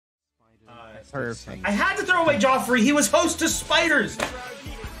Perfect. I had to throw away Joffrey. He was host to spiders.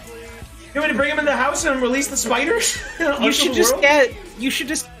 You want me to bring him in the house and release the spiders? You should just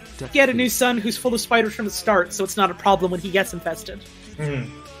get a new son who's full of spiders from the start, so it's not a problem when he gets infested.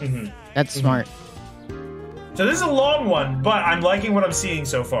 That's smart. So this is a long one, but I'm liking what I'm seeing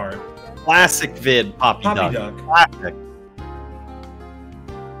so far. Classic vid, Poppy Duck. Classic.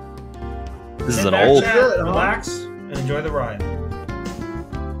 This is an old. Relax and enjoy the ride.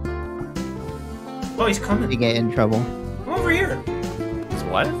 Oh, he's coming. You get in trouble. Come over here.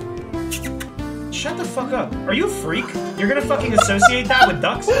 What? Shut the fuck up. Are you a freak? You're gonna fucking associate that with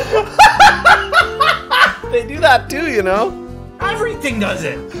ducks? They do that too, you know? Everything does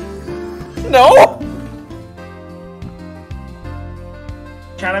it. No!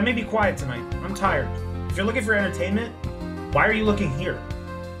 Chad, I may be quiet tonight. I'm tired. If you're looking for entertainment, why are you looking here?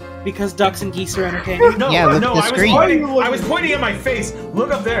 Because ducks and geese are entertaining. No, Yeah, look no, at the screen. I was pointing at my face. Look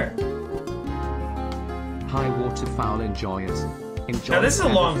up there. Hi waterfowl enjoyers. Enjoy Now this is a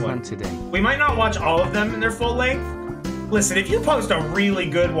long one. Today. We might not watch all of them in their full length. Listen, if you post a really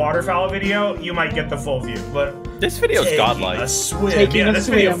good waterfowl video, you might get the full view. But this video's godlike. A swim. Yeah, this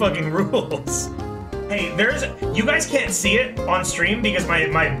video fucking rules. Hey, you guys can't see it on stream because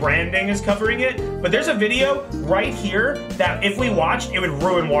my branding is covering it, but there's a video right here that if we watched, it would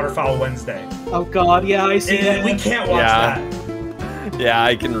ruin Waterfowl Wednesday. Oh god, yeah, I see that. We can't watch that. Yeah,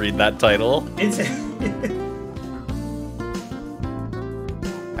 I can read that title. It's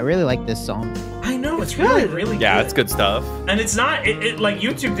I really like this song. I know, it's really good. Yeah, it's good stuff. And it's not, like,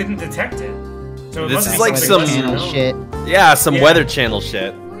 YouTube didn't detect it. So this is like some shit. Yeah, some Weather Channel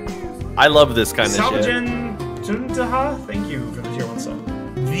shit. I love this kind of shit. Salvagen Tuntaha, thank you for the tier 1 sub.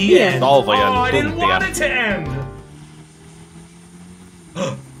 The end. Oh, I didn't want it to end.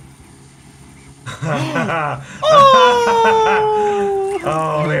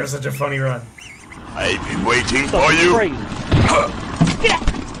 Oh, they have such a funny run. I've been waiting for you.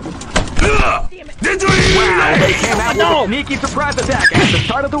 Wow, they came out with a sneaky surprise attack at the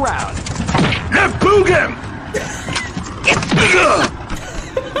start of the round. Let's boog him!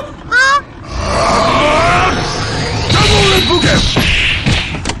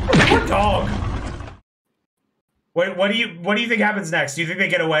 Poor dog. Wait, what do you think happens next? Do you think they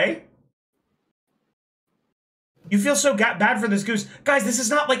get away? You feel so bad for this goose. Guys, this is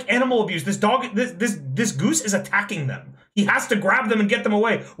not like animal abuse. This dog, this goose is attacking them. He has to grab them and get them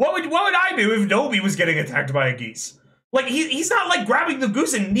away. What would I do if Nobi was getting attacked by a geese? Like, he's not like grabbing the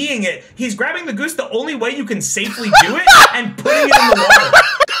goose and kneeing it. He's grabbing the goose the only way you can safely do it and putting it in the water.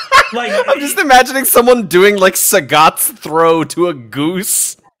 Like, I'm just imagining someone doing like Sagat's throw to a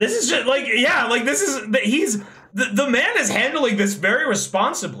goose. This is just like, yeah, like this is, the man is handling this very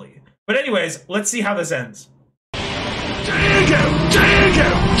responsibly. But anyways, let's see how this ends.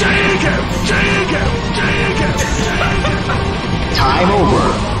 Time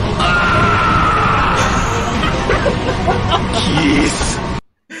over. Jeez.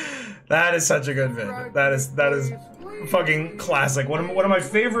 That is such a good vid. That is fucking classic. One of my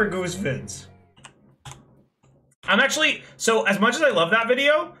favorite goose vids. I'm actually, so as much as I love that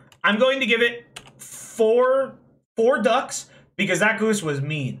video, I'm going to give it four ducks because that goose was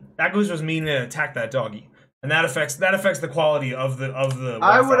mean. That goose was mean and attacked that doggy. And that affects the quality of the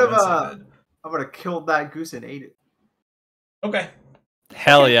I would have killed that goose and ate it. Okay.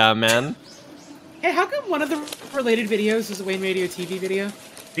 Hell yeah, man. Hey, how come one of the related videos is a Wayne Radio TV video?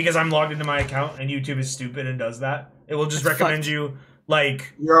 Because I'm logged into my account and YouTube is stupid and does that. It will just recommend you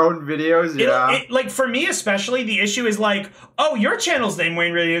like your own videos. Yeah. Like for me especially, the issue is like, oh, your channel's name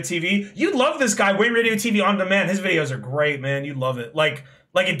Wayne Radio TV. You'd love this guy, Wayne Radio TV on demand. His videos are great, man. You'd love it. Like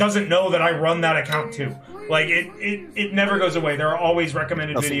it doesn't know that I run that account too. Like it never goes away. There are always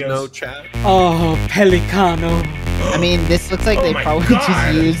recommended videos. No chat. Oh, Pelicano. I mean, this looks like they probably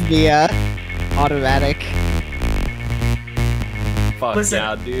just used the automatic. Fuck Listen,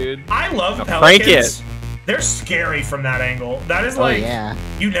 yeah, dude. I love now pelicans. Crank it. They're scary from that angle. That is like, yeah.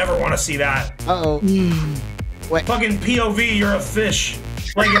 You never want to see that. Uh-oh. What? Fucking POV, you're a fish.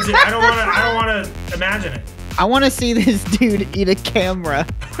 Like I don't want to imagine it. I want to see this dude eat a camera.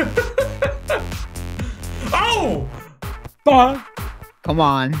 Oh! Come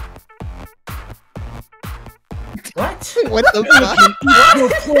on. What? What the fuck?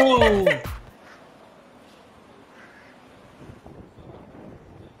 Pro.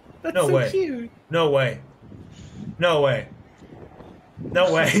 That's no so way. Cute. No way. No way.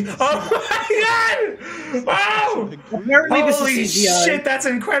 No way. Oh my god! Oh! Apparently Holy this is CGI. shit, that's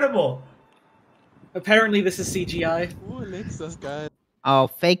incredible. Apparently this is CGI. What makes this guy? Oh,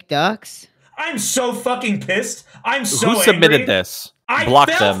 fake ducks? I'm so fucking pissed. I'm so Who submitted angry. this? I Block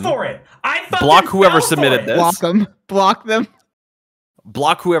fell them. for it. I fucking Block whoever fell for submitted it. this. Block them. Block them.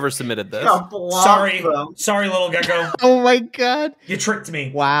 Block whoever submitted this. Yeah, block Sorry, them. sorry, little gecko. Oh my god. You tricked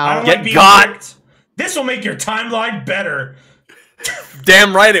me. Wow. I don't Get like being got. tricked. This will make your timeline better.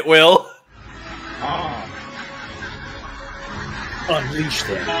 Damn right it will. Unleash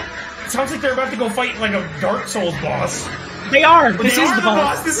them. It sounds like they're about to go fight like a Dark Souls boss. They are. But This they is are the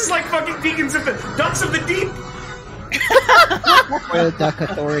boss. This is like fucking Beacons of the Ducks of the Deep. Royal Duck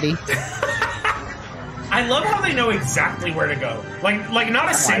Authority. I love how they know exactly where to go. Like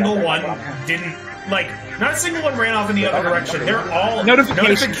not a single one didn't like. Not a single one ran off in the other direction. They're all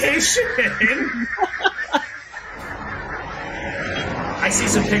Notification. I see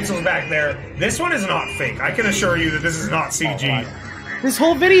some pixels back there. This one is not fake. I can assure you that this is not CG. This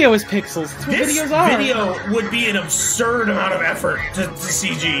whole video is pixels. That's what This videos are. video would be an absurd amount of effort to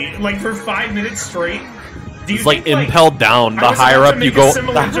CG. Like for 5 minutes straight. Do you It's like think, impelled down. I The was higher about to up make you go, a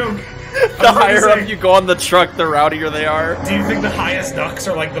similar joke. the higher up you go on the truck, the rowdier they are. Do you think the highest ducks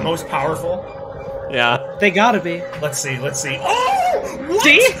are like the most powerful? Yeah. They gotta be. Let's see, let's see. Oh! What?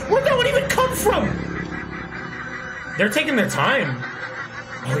 See? Where'd that one even come from? They're taking their time.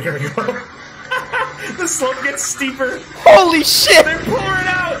 Oh, here we go. The slope gets steeper. Holy shit! They're pouring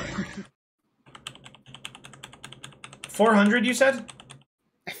out. 400, you said?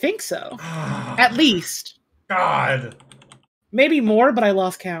 I think so. At least. God. Maybe more, but I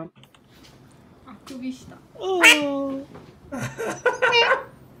lost count. Oh.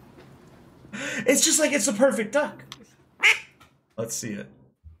 It's just like it's the perfect duck. Let's see it.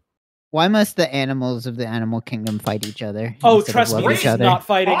 Why must the animals of the animal kingdom fight each other? Oh, instead of trust love me, each it's other? not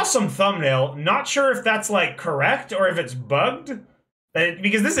fighting. Awesome thumbnail. Not sure if that's like correct or if it's bugged.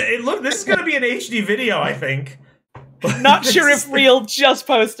 Because this is gonna be an HD video, I think. Not sure if real, just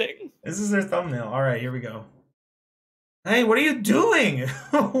posting. This is their thumbnail. All right, here we go. Hey, what are you doing?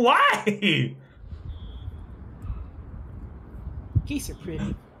 Why? Geese are pretty.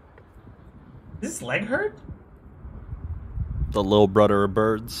 Does this leg hurt? The little brother of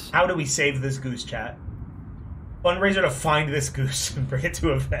birds. How do we save this goose, chat? Fundraiser to find this goose and bring it to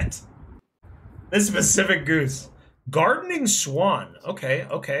a vet. This specific goose. Gardening swan. Okay,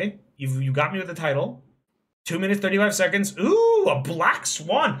 okay. You got me with the title. 2 minutes, 35 seconds. Ooh, a black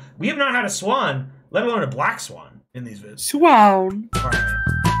swan. We have not had a swan, let alone a black swan in these vids. Swan. Alright.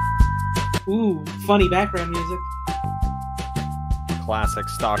 Ooh, funny background music. Classic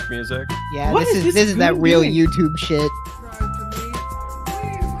stock music. Yeah, What this is is this that goon real doing? YouTube shit.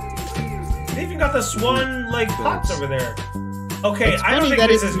 They even got the swan, like, pots over there. Okay, It's I don't funny think that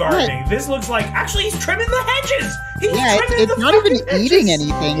this it's is gardening. This looks like... Actually, he's trimming the hedges! He's Yeah, trimming it's the not even fucking eating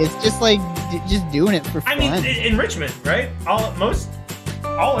hedges! anything. It's just like just doing it for fun. I mean, enrichment, right? All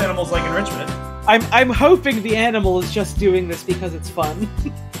animals like enrichment. I'm hoping the animal is just doing this because it's fun.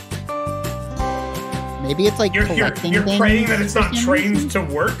 Maybe it's like You're collecting praying things that it's for not some trained reason.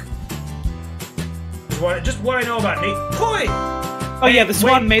 to work. Just what I know about Nate. Koi! Oh yeah, the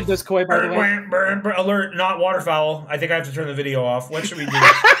swan Wait. made those koi, by the way. Alert, not waterfowl. I think I have to turn the video off. What should we do?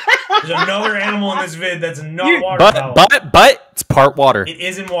 There's another animal in this vid that's not waterfowl. But it's part water. It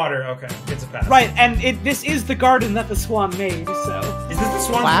is in water. Okay, it's a pass. Right, and this is the garden that the swan made, so... Is this the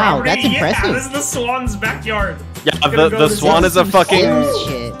swan's Wow, property? that's impressive. Yeah, this is the swan's backyard. Yeah, Gonna go the to swan is a Some fucking. Sims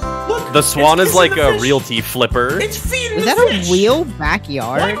shit. Look, The swan it's is like kissing the a fish. realty flipper. It's feeding Is the that fish. a real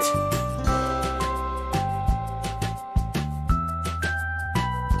backyard? What?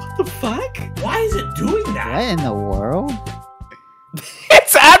 What the fuck? Why is it doing What that? in the world?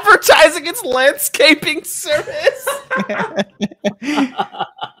 It's advertising its landscaping service.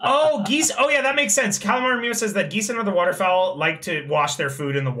 Oh, geese. Oh, yeah, that makes sense. Calamar Mio says that geese and other waterfowl like to wash their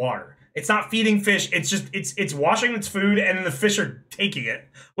food in the water. It's not feeding fish. It's just it's washing its food, and then the fish are taking it,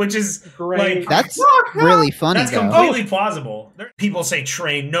 which is Great. like That's really funny, that's though. completely plausible. People say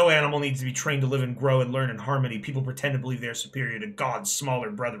train. No animal needs to be trained to live and grow and learn in harmony. People pretend to believe they're superior to God's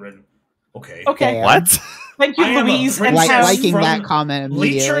smaller brethren. Okay. Okay, Yeah. What? thank you, I am a Louise. And princess Sam. Liking from that comment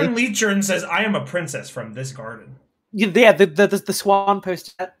immediately. Leechern says, I am a princess from this garden. Yeah, the swan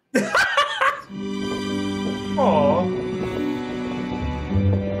posted that. Aww.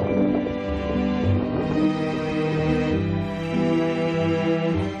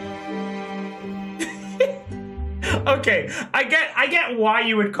 Okay, I get why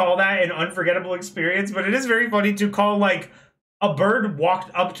you would call that an unforgettable experience, but it is very funny to call like a bird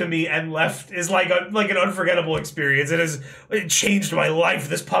walked up to me and left is like an unforgettable experience. It changed my life.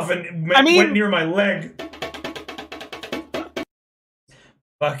 This puffin went near my leg.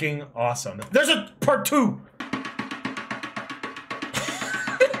 Fucking awesome. There's a part 2.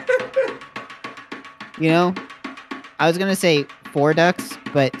 You know, I was gonna say 4 ducks,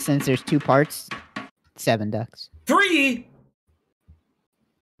 but since there's 2 parts, 7 ducks. 3.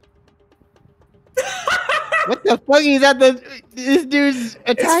 What the fuck is that? This dude's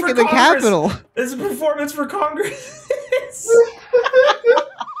attacking the Capitol. This is a performance for Congress.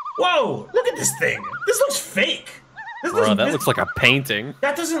 Whoa! Look at this thing. This looks fake. Bro, that looks like a painting.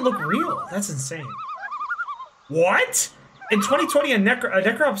 That doesn't look real. That's insane. What? In 2020, a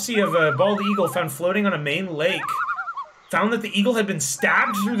necropsy of a bald eagle found floating on a Maine lake found that the eagle had been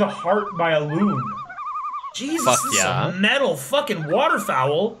stabbed through the heart by a loon. Jesus, Fuck this yeah. is a metal fucking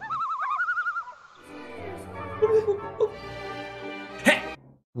waterfowl. Hey!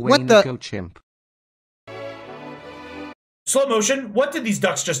 Wayne the- Go Chimp. Slow motion. What did these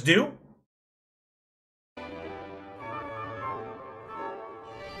ducks just do?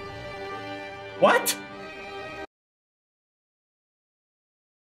 What?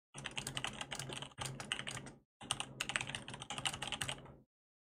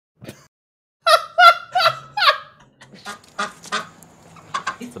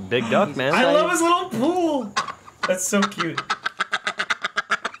 It's a big duck, man. I love his little pool. That's so cute.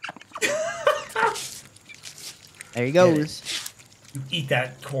 There he goes. You eat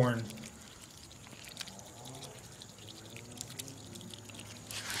that corn.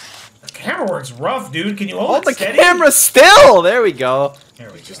 The camera works rough, dude. Can you hold Hold it the steady? camera still! There we go.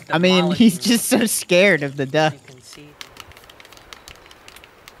 There we go. I mean, he's just so scared of the duck.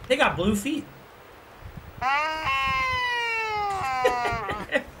 They got blue feet.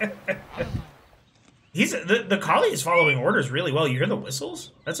 The collie is following orders really well. You hear the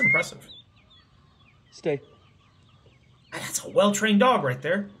whistles? That's impressive. Stay. That's a well-trained dog right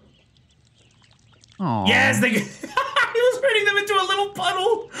there. Aww. Yes, he was turning them into a little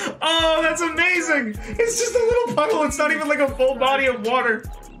puddle. Oh, that's amazing. It's just a little puddle. It's not even like a full body of water.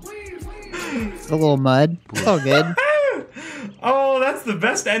 It's a little mud. It's all good. Oh, that's the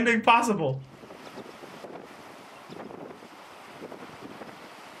best ending possible.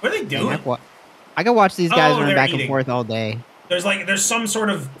 What are they doing? I can watch these guys run they're back eating. and forth all day. There's some sort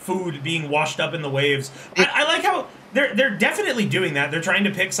of food being washed up in the waves. I like how they're definitely doing that. They're trying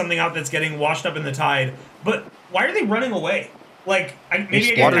to pick something out that's getting washed up in the tide. But why are they running away? Like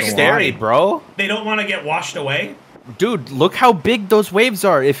maybe Water's scary, bro. They don't want to get washed away. Dude, look how big those waves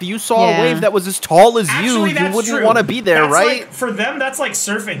are. If you saw Yeah. a wave that was as tall as Actually, you that's wouldn't true. want to be there, That's right? like, for them, that's like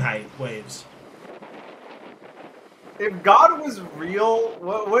surfing height waves. If God was real,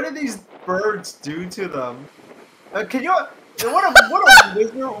 what did these birds do to them? Can you? What a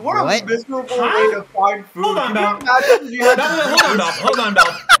miserable way to find food. Hold on, Can Bel. you imagine if you had to Hold on, Bel.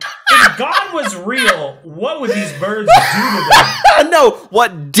 If God was real, what would these birds do to them? No,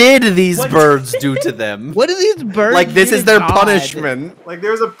 what did these birds do to them? What do these birds Like, this do is to their God? punishment. Like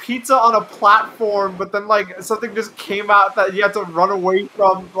there was a pizza on a platform, but then like something just came out that you had to run away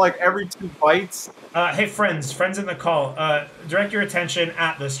from like every 2 bites. Hey, friends in the call, direct your attention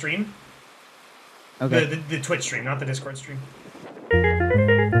at the stream. Okay. The Twitch stream, not the Discord stream.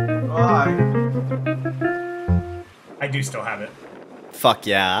 Why? I do still have it. Fuck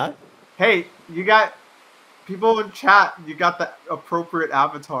yeah. Hey, you got people in chat. You got the appropriate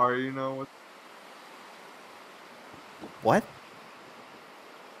avatar. You know. What?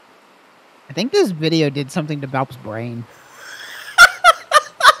 I think this video did something to Balp's brain.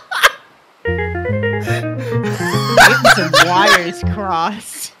 Getting some wires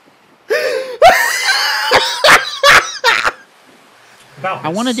crossed. I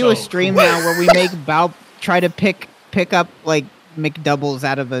want to do a stream now where we make Balp try to pick up like McDoubles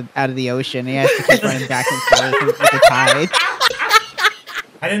out of the ocean. He has to keep running back and forth with the tide.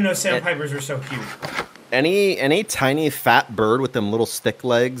 I didn't know sandpipers were so cute. Any tiny fat bird with them little stick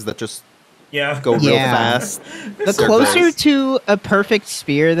legs that just go real Yeah. fast. The They're closer great. to a perfect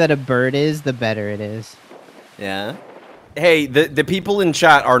spear that a bird is, the better it is. Yeah. Hey, the people in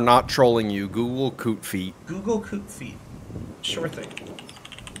chat are not trolling you. Google coot feet. Google coot feet. Sure thing.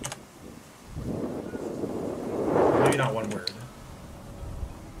 Maybe not one word.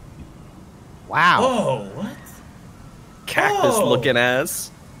 Wow. Oh, what? Cactus Oh. looking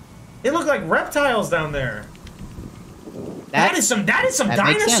ass. They look like reptiles down there. That is some that makes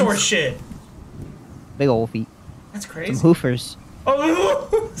dinosaur sense. shit. Big old feet. That's crazy. Some hoofers.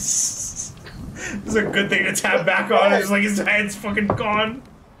 Oh, this is a good thing to tap back on. It's like his head's fucking gone.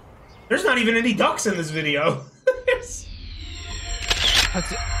 There's not even any ducks in this video.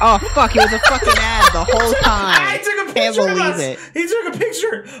 Oh fuck! It was a fucking ad the whole time. I took a Can't picture of believe us. it. He took a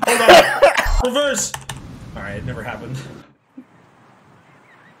picture. Hold on. Reverse. All right, it never happened.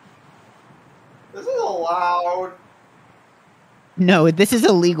 This is allowed. No, this is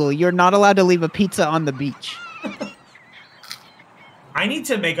illegal. You're not allowed to leave a pizza on the beach. I need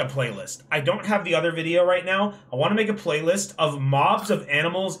to make a playlist. I don't have the other video right now. I want to make a playlist of mobs of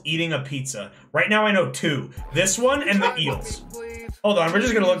animals eating a pizza. Right now I know 2. This one and the eels. Hold on, we're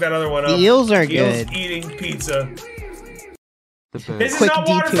just going to look that other one up. The eels are eels good. Eating pizza. This is Quick not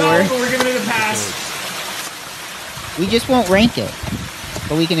detour. Waterfowl, but we're giving it a pass. We just won't rank it,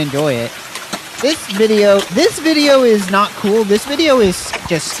 but we can enjoy it. This video is not cool. This video is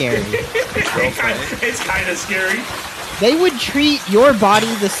just scary. It's kind of scary. They would treat your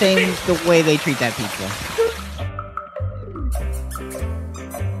body the same the way they treat that pizza.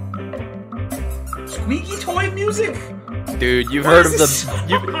 Squeaky toy music? Dude, you've heard of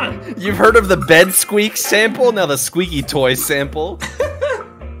the you've heard of the bed squeak sample? Now the squeaky toy sample.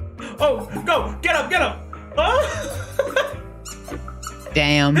 Oh, go! Get up! Get up! Oh.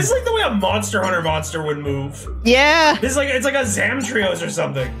 Damn. This is like the way a Monster Hunter monster would move. Yeah. This is like it's like a Zamtrios or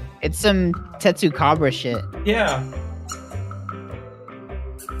something. It's some Tetsukabra shit. Yeah.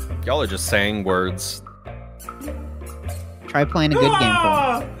 Y'all are just saying words. Try playing a good game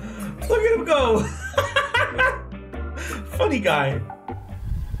for him. Look at him go. Funny guy.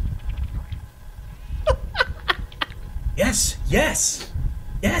 Yes, yes,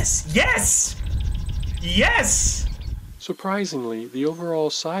 yes, yes, yes. Surprisingly, the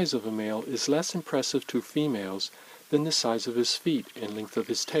overall size of a male is less impressive to females than the size of his feet and length of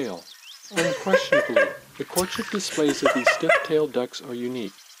his tail. Unquestionably, the courtship displays of these stiff-tailed ducks are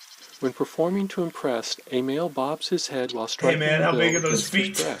unique. When performing to impress, a male bobs his head while striking Hey man, the how bill big are those against his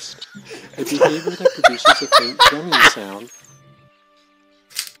feet? breast, a behavior that produces a faint drumming sound.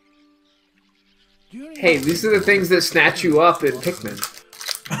 Hey, these are the things that snatch you up in Pikmin.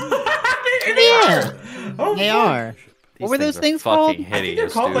 Yeah, Oh, they are. What were those things called? Fucking I think they're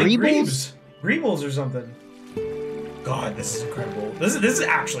hideous, called like dude. Greebles? Greebles or something. God, this is incredible. This is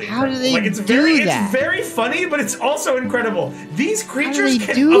actually How do incredible. they Like it's do that? It's very funny, but it's also incredible. These creatures they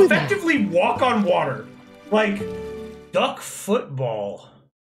can do effectively walk on water, like duck football.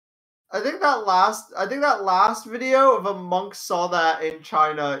 I think that last video, if a monk saw that in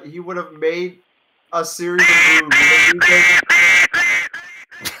China, he would have made a series of moves.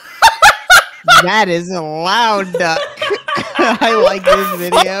 That is a loud duck. I like this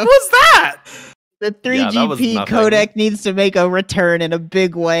video. What was that? The Yeah, that was 3GP nothing. codec needs to make a return in a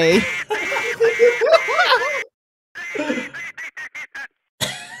big way.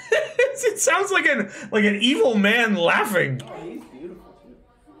 It sounds like an evil man laughing. Oh, he's beautiful too.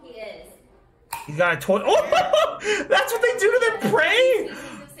 He is. He got a toy. Oh, that's what they do to their prey.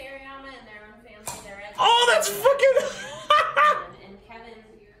 Oh, that's fucking.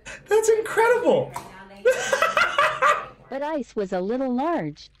 That's incredible. But ice was a little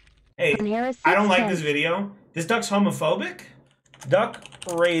large. Hey, I don't like this video. This duck's homophobic. Duck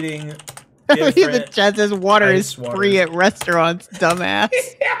rating. The chat says water is free at restaurants, dumbass.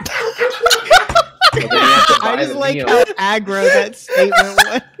 I just like how aggro that statement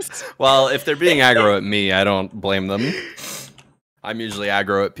was. Well, if they're being aggro at me, I don't blame them. I'm usually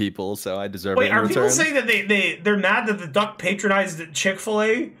aggro at people, so I deserve it Wait, in are return. people saying that they're mad that the duck patronized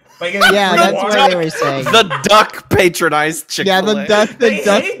Chick-fil-A? Yeah, that's what they were saying. The duck patronized Chick-fil-A. Yeah, the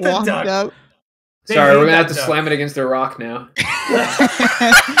duck walked up. Sorry, we're gonna have to slam it against a rock now.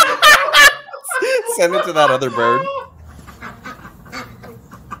 Send it to that other bird.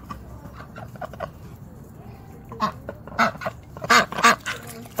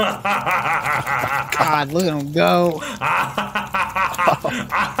 God, look at him go.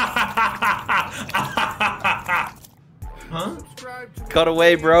 Huh? Cut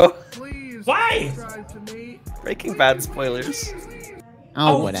away, bro. Why? Breaking Bad spoilers.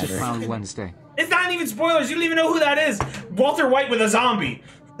 Oh, whatever. Waterfowl Wednesday. It's not even spoilers. You don't even know who that is. Walter White with a zombie.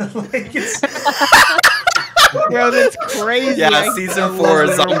 Like, it's... Bro, that's crazy. Yeah, I season love 4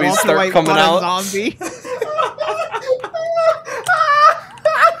 that zombies Walter start White coming fought a out. Zombie.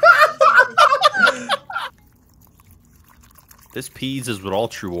 This peas is what all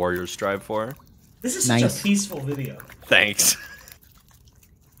true warriors strive for. This is such a peaceful video. Thanks.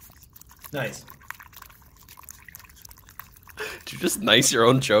 Nice. Did you just nice your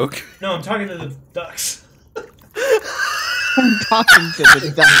own joke? No, I'm talking to the ducks. I'm talking to the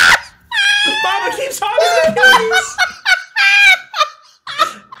ducks. Mama keeps talking to the puppies.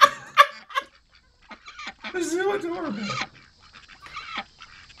 This is so adorable.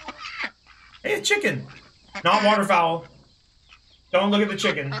 Hey, a chicken. Not waterfowl. Don't look at the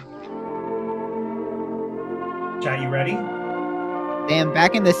chicken. Chat, you ready? Damn,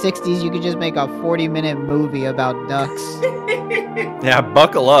 back in the 60s, you could just make a 40-minute movie about ducks. Yeah,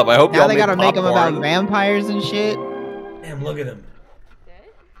 buckle up. I hope Now y'all they gotta make them popcorn. about vampires and shit. Damn, look at him.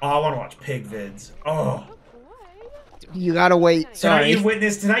 Oh, I want to watch pig vids. Oh. You gotta wait. Sorry.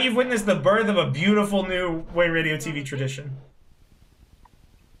 Tonight you've witnessed the birth of a beautiful new Wayne Radio TV tradition.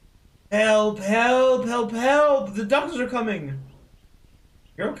 Help! Help! Help! Help! The doctors are coming.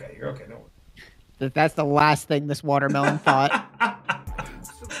 You're okay. You're okay. Don't worry. That's the last thing this watermelon thought.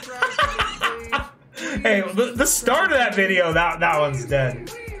 Hey, the start of that video, that one's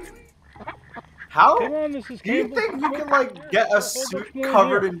dead. How? Do you think you can like get a suit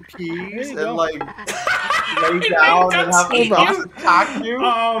covered in peas and like lay down and have the dogs attack you?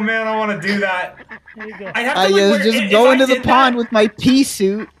 Oh man, I want to do that. I have to just go into the pond with my pea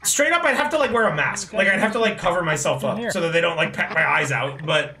suit. Straight up, I'd have to like wear a mask. Like I'd have to like cover myself up so that they don't like peck my eyes out.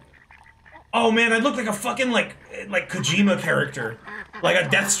 But oh man, I'd look like a fucking like Kojima character. Like a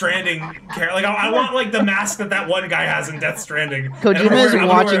Death Stranding character. Like I want like the mask that one guy has in Death Stranding. Kojima is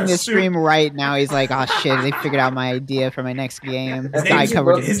watching this stream right now. He's like, oh shit, they figured out my idea for my next game. This guy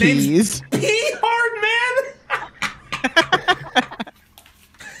covered in peas. Pea hard man.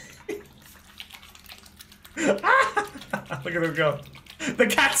 Look at him go. The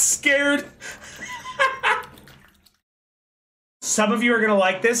cat's scared. Some of you are gonna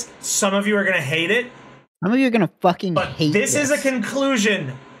like this. Some of you are gonna hate it. Some of you are gonna fucking hate this. This is a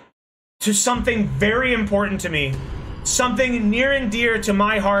conclusion to something very important to me. Something near and dear to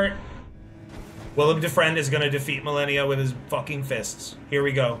my heart. Willem Defriend is gonna defeat Millennia with his fucking fists. Here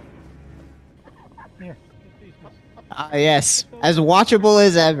we go. Yes. As watchable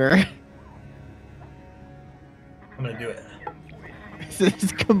as ever. I'm gonna do it. This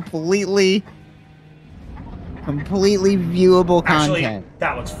is completely viewable content. Actually,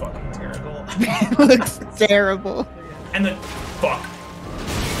 that looks fucking terrible. It looks terrible. And the fuck.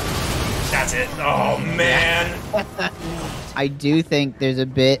 That's it. Oh man. I do think there's a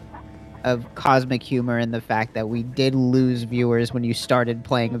bit of cosmic humor in the fact that we did lose viewers when you started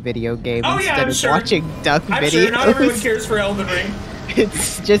playing a video game instead of watching duck videos. I'm sure not everyone cares for Elden Ring.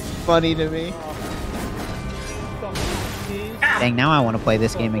 It's just funny to me. Dang, now I want to play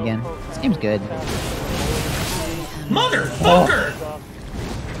this game again. This game's good. Motherfucker!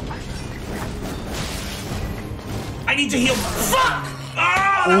 I need to heal. Fuck!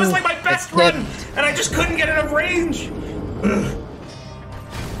 Oh, that was like my best run, and I just couldn't get enough range. Ugh.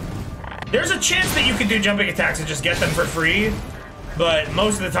 There's a chance that you could do jumping attacks and just get them for free, but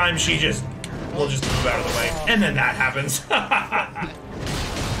most of the time she will just move out of the way, and then that happens.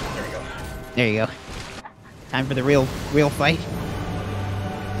 There we go. There you go. Time for the real fight.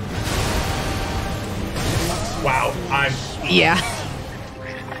 Wow, yeah.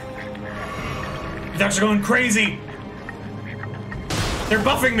 The ducks are going crazy. They're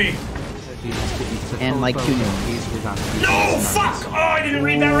buffing me. And like you know. No, fuck! Oh, I didn't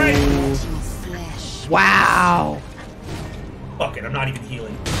read that right. Wow. Fuck it, I'm not even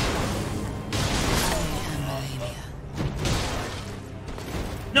healing.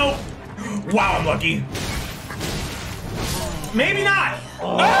 No. Wow, I'm lucky. Maybe not.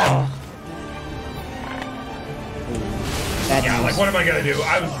 Oh. Yeah, like what am I gonna do?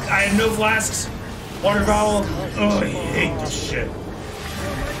 I had no flasks. Waterfowl. Oh, I hate this shit.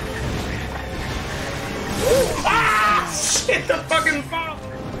 Ah! Shit, the fucking fall.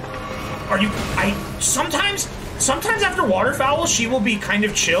 Are you? Sometimes after Waterfowl, she will be kind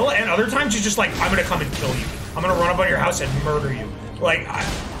of chill, and other times she's just like, I'm gonna come and kill you. I'm gonna run up on your house and murder you. Like,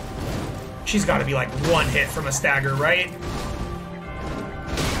 she's got to be like one hit from a stagger, right?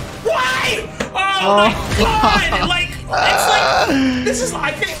 Why? Oh my god! Like, it's like this is.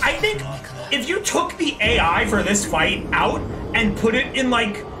 I think if you took the AI for this fight out and put it in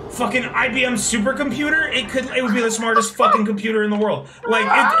like fucking IBM supercomputer, it would be the smartest fucking computer in the world. Like,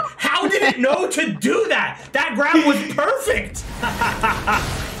 how did it know to do that? That grab was perfect.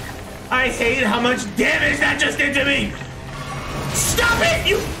 I hate how much damage that just did to me. Stop it,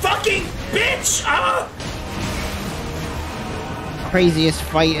 you fucking bitch! Craziest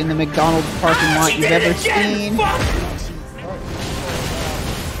fight in the McDonald's parking lot you've ever seen.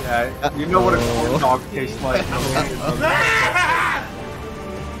 Yeah, you know what a corn dog tastes like.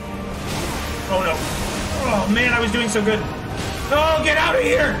 Oh no. Oh man, I was doing so good. Oh, get out of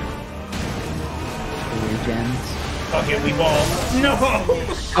here! Fuck it, we ball. No!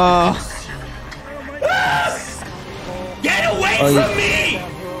 Get away from me!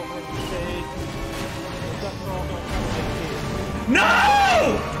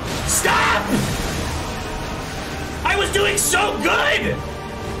 No! Stop! I was doing so good!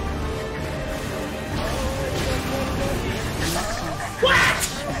 What?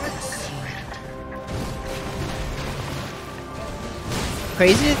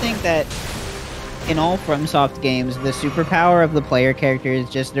 Crazy to think that in all FromSoft games, the superpower of the player character is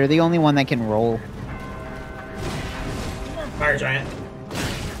just they're the only one that can roll. Fire giant.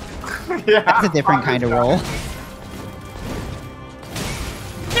 Yeah. That's a different kind of roll.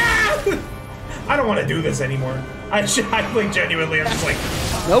 I don't want to do this anymore. I like genuinely, I'm just like.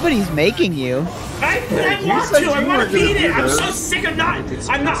 Nobody's making you. I want to. I want to beat it. I'm so sick of not.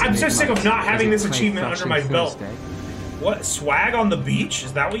 I'm so sick of not having this achievement under my belt. What swag on the beach?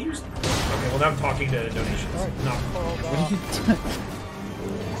 Is that what you? Okay, well now I'm talking to donations. No.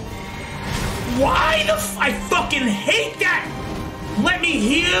 Why the? I fucking hate that. Let me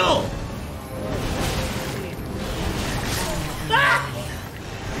heal. Ah!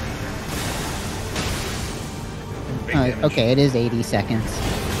 Okay, it is 80 seconds.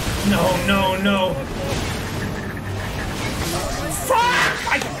 No, no, no. Fuck!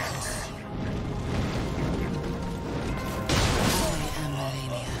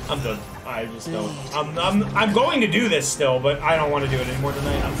 I'm done. I just don't. I'm going to do this still, but I don't want to do it anymore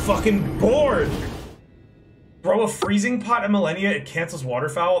tonight. I'm fucking bored. Throw a freezing pot at Millennia, it cancels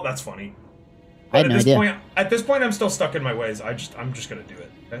waterfowl. That's funny. But I had no idea. At this point, I'm still stuck in my ways. I'm just gonna do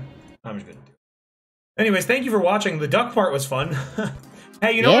it. Okay, I'm just gonna do it. Anyways, thank you for watching. The duck part was fun.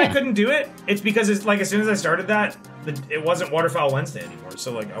 Hey, you know why I couldn't do it? It's because it's like as soon as I started that, it wasn't Waterfowl Wednesday anymore.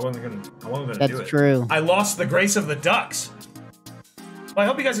 So like I wasn't gonna do it. That's true. I lost the grace of the ducks. Well, I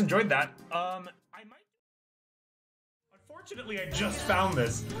hope you guys enjoyed that. Unfortunately, I just found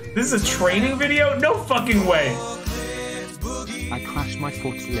this. This is a training video? No fucking way. I crashed my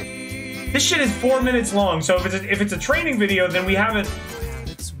forklift. This shit is 4 minutes long. So if it's a training video, then we haven't.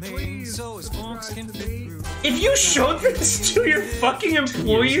 If you showed this to your fucking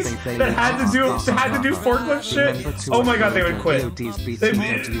employees that had to do forklift shit, oh my god, they would quit.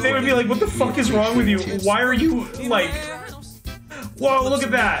 They would be like, "What the fuck is wrong with you? Why are you like?" Whoa, look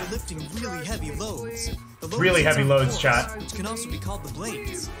at that! Really heavy loads, chat.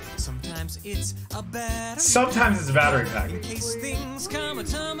 Sometimes it's a battery pack. In case things come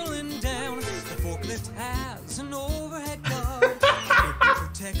tumbling down, the forklift has an overhead guard.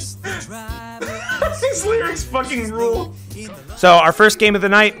 Protects the driver. These lyrics fucking rule. So our first game of the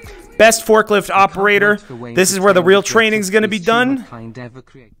night, best forklift operator. This is where the real training's gonna be done.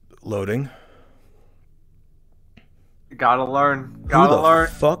 Loading. You gotta learn. Gotta learn.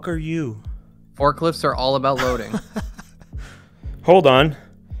 Who the fuck are you? Forklifts are all about loading. Hold on.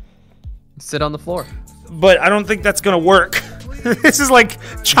 Sit on the floor. But I don't think that's gonna work. This is like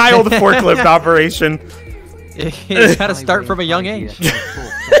child forklift operation. You gotta start from a young age. This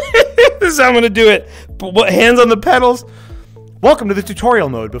is how I'm gonna do it. Hands on the pedals. Welcome to the tutorial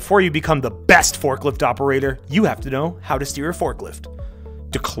mode. Before you become the best forklift operator, you have to know how to steer a forklift.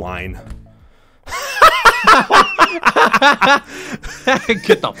 Decline.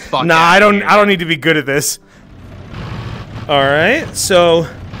 Get the fuck Nah, I don't need to be good at this. Alright, so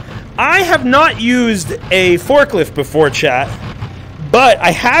I have not used a forklift before, chat, but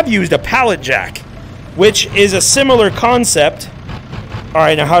I have used a pallet jack, which is a similar concept.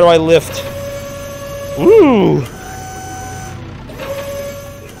 Alright, now how do I lift? Ooh.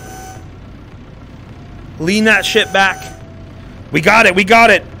 Lean that shit back. We got it, we got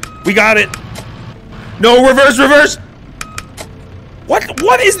it. We got it. No, reverse, reverse.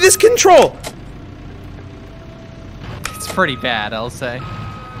 What is this control? It's pretty bad, I'll say.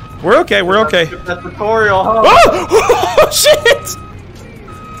 We're okay, we're okay. That tutorial, huh? Oh! Shit!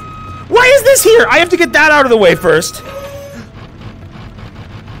 Why is this here? I have to get that out of the way first.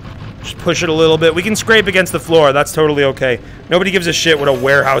 Just push it a little bit. We can scrape against the floor. That's totally okay. Nobody gives a shit what a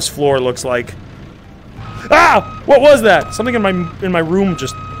warehouse floor looks like. Ah! What was that? Something in my room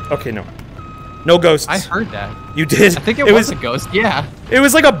just... Okay, no. No ghosts. I heard that. You did? I think it was a ghost, yeah. It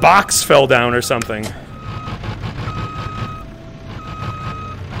was like a box fell down or something.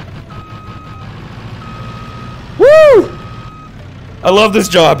 Woo! I love this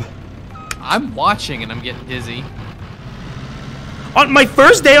job. I'm watching and I'm getting dizzy. On my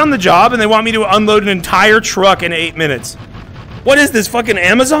first day on the job and they want me to unload an entire truck in 8 minutes. What is this, fucking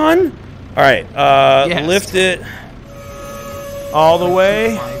Amazon? Alright, yes. Lift it all the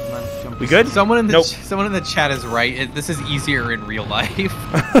way. We good? Someone in the chat is right. This is easier in real life.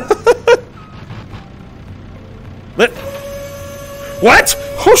 What?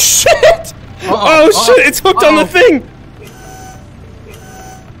 Oh shit! Oh shit! It's hooked on the thing.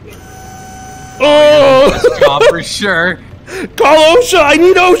 Oh! Best job for sure. Call OSHA! I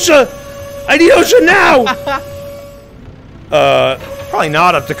need OSHA! I need OSHA now! Probably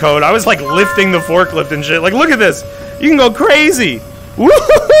not up to code. I was like lifting the forklift and shit. Like, look at this. You can go crazy.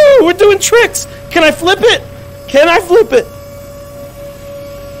 Woohoo! We're doing tricks. Can I flip it? Can I flip it?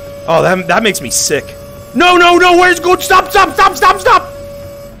 Oh, that makes me sick. No, no, no! Where's go? Stop! Stop! Stop! Stop! Stop!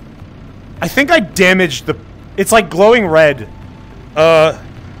 I think I damaged the. It's like glowing red.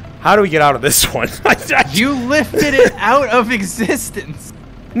 How do we get out of this one? You lifted it out of existence.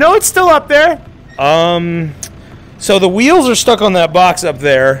 No, it's still up there. So the wheels are stuck on that box up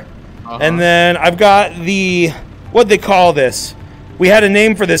there. And then I've got the, what'd they call this? We had a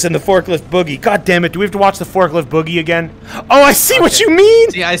name for this in the Forklift Boogie. God damn it, do we have to watch the Forklift Boogie again? Oh, I see what you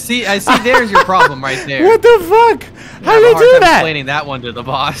mean! See, I see there's your problem right there. What the fuck? How do they do that? Explaining that one to the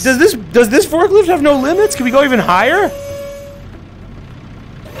boss. Does this forklift have no limits? Can we go even higher?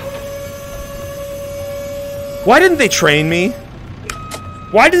 Why didn't they train me?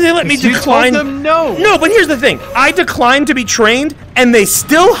 Why did they let me decline? You told them no. No, but here's the thing. I declined to be trained, and they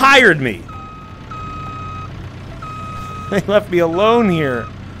still hired me. They left me alone here.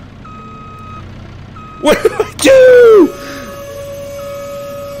 What do I do?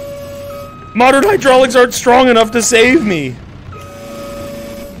 Modern hydraulics aren't strong enough to save me.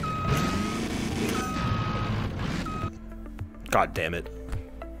 God damn it.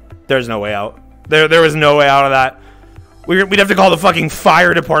 There's no way out. There was no way out of that. We'd have to call the fucking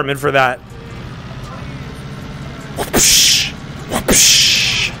fire department for that. Whoopsh.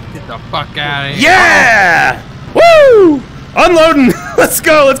 Whoopsh. Get the fuck out of here. Yeah! Woo! Unloading! Let's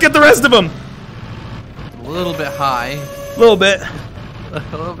go! Let's get the rest of them! A little bit high. A little bit. A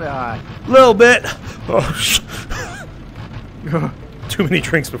little bit high. Little bit. Oh, too many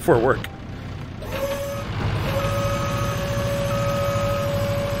drinks before work.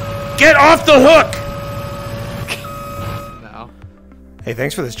 Get off the hook! No. Hey,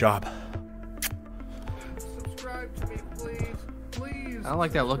 thanks for this job. Subscribe to me, please. I don't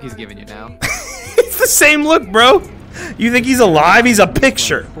like that look he's giving you now. It's the same look, bro. You think he's alive? He's a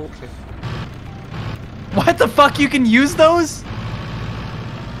picture. What the fuck? You can use those?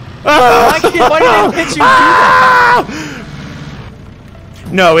 Ah! Why did they let you do that?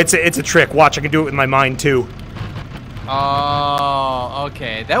 No, it's a trick. Watch, I can do it with my mind too. Oh,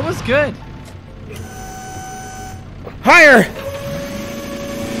 okay. That was good. Higher!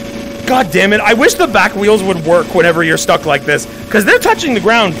 God damn it. I wish the back wheels would work whenever you're stuck like this. Because they're touching the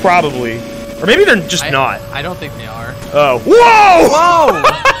ground, probably. Or maybe they're just not. I don't think they are. Oh. Whoa!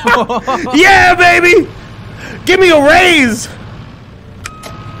 Whoa! Yeah, baby! Give me a raise!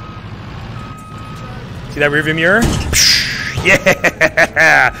 See that rearview mirror?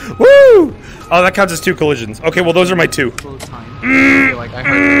 Yeah! Woo! Oh, that counts as 2 collisions. Okay, well, those are my 2. Like I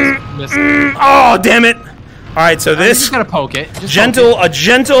heard this. Oh, damn it! Alright, so this... just gotta poke it. Just a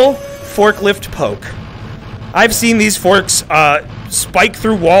gentle forklift poke. I've seen these forks spike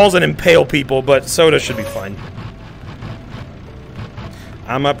through walls and impale people, but soda should be fine.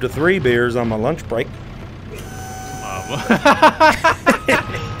 I'm up to 3 beers on my lunch break.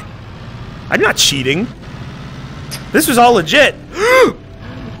 I'm not cheating. This was all legit.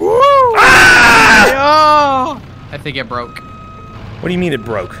 Ah! I think it broke. What do you mean it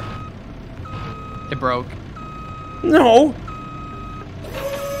broke? It broke. No.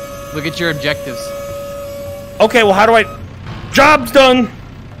 Look at your objectives. Okay, well, how do I... Job's done.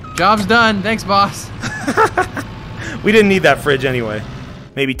 Job's done. Thanks, boss. We didn't need that fridge anyway.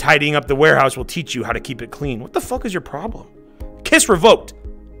 Maybe tidying up the warehouse will teach you how to keep it clean. What the fuck is your problem? Kiss revoked.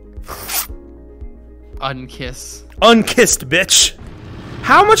 Unkiss. Unkissed, bitch.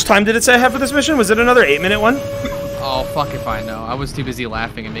 How much time did it say I have for this mission? Was it another 8-minute one? Oh, fuck if I know. I was too busy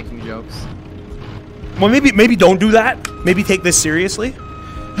laughing and making jokes. Well, maybe don't do that. Maybe take this seriously.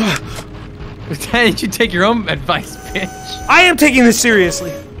 You should take your own advice, bitch. I am taking this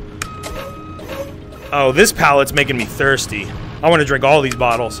seriously. Oh, this pallet's making me thirsty. I want to drink all these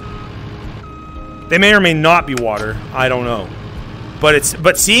bottles. They may or may not be water. I don't know.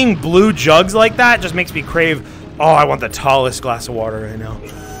 But seeing blue jugs like that just makes me crave. Oh, I want the tallest glass of water right now.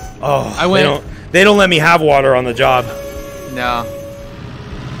 Oh, they don't let me have water on the job. No.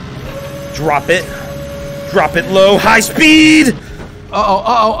 Drop it. Drop it low. High speed.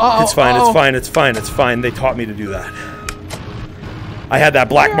 It's fine. It's fine. It's fine. It's fine. They taught me to do that. I had that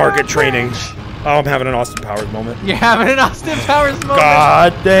black market training. Oh, I'm having an Austin Powers moment. You're having an Austin Powers moment.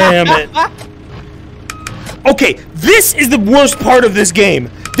 God damn it. Okay, this is the worst part of this game.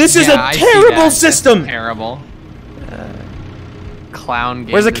 This is a terrible system. That's terrible. Clown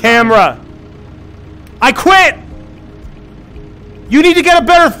game. Where's the camera? I quit. You need to get a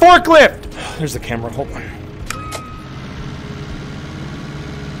better forklift. There's the camera. Hold on.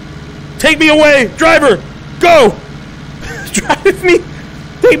 Take me away, driver. Go. Drive me.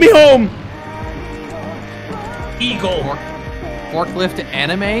 Take me home. Eagle. Forklift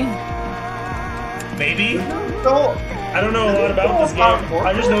anime? Maybe? I don't know a lot about this game.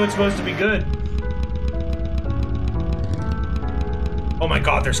 I just know it's supposed to be good. Oh my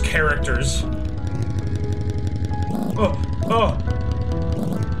god, there's characters. Oh,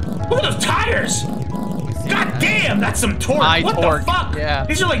 tires! God damn, that's some torque. High What torque, the fuck? yeah.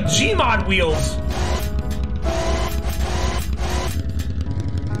 These are like Gmod wheels.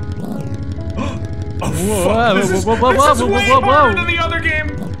 Oh, fuck. This is way harder than the other game.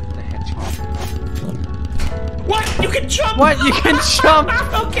 What? You can jump? What? You can jump?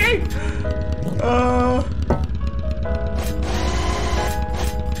 Okay.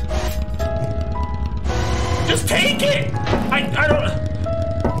 Just take it. I don't.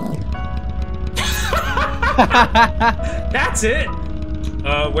 That's it.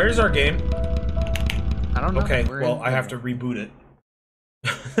 Where's our game? I don't know. Okay, well, I have to reboot it.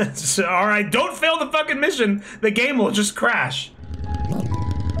 All right, don't fail the fucking mission. The game will just crash.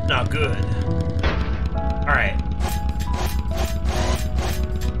 Not good. All right.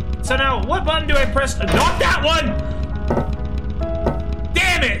 So now, what button do I press? Not that one!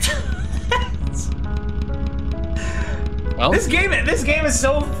 Damn it! Well, this game is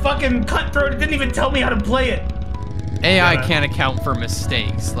so fucking cutthroat. It didn't even tell me how to play it. AI can't account for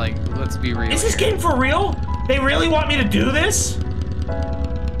mistakes. Like, let's be real. Is this game for real? They really want me to do this?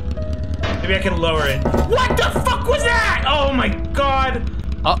 Maybe I can lower it. What the fuck was that? Oh my god.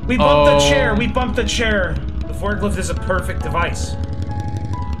 We bumped the chair. We bumped the chair. The forklift is a perfect device.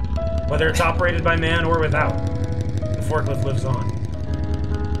 Whether it's operated by man or without, the forklift lives on.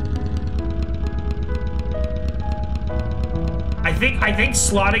 I think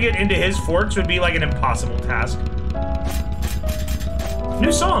slotting it into his forks would be like an impossible task.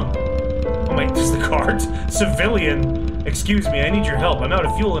 New song. Oh my, this is the card. Civilian. Excuse me, I need your help. I'm out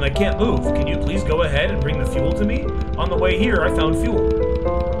of fuel and I can't move. Can you please go ahead and bring the fuel to me? On the way here, I found fuel.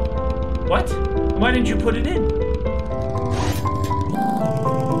 What? Why didn't you put it in?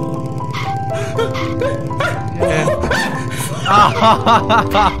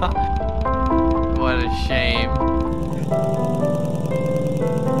 What a shame.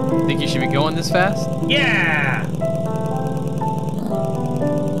 Think you should be going this fast? Yeah!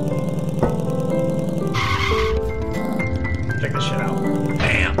 Check this shit out.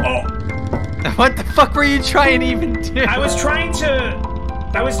 Bam! Oh! What the fuck were you trying to even do? I was trying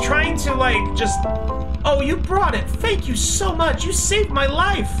to like just. Oh, you brought it. Thank you so much. You saved my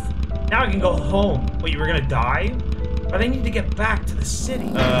life. Now I can go home. Wait, you were gonna die? But I need to get back to the city.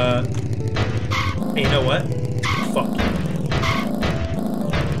 Hey, you know what? Fuck you.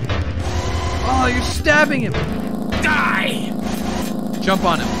 Oh, you're stabbing him. Die! Jump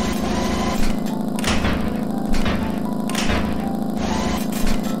on him.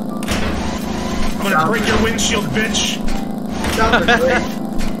 I'm gonna break your windshield, bitch.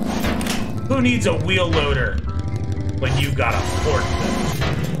 Who needs a wheel loader when you've got a forklift?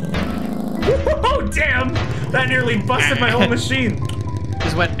 Oh, damn! That nearly busted my whole machine.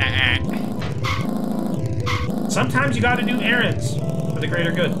 Just went. Sometimes you gotta do errands for the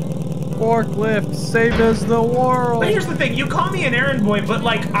greater good. Forklift, save us the world. But here's the thing, you call me an errand boy, but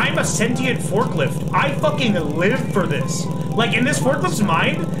like, I'm a sentient forklift. I fucking live for this. Like, in this forklift's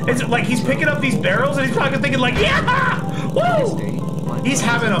mind, it's like he's picking up these barrels and he's probably thinking like, yeah! Woo! He's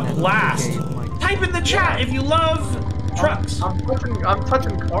having a blast. Type in the chat if you love trucks. I'm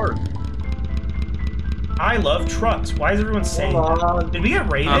touching cars. I love trucks. Why is everyone saying that? Did we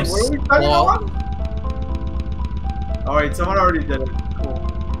get raided? What are we touching on? Alright, someone already did it. Cool.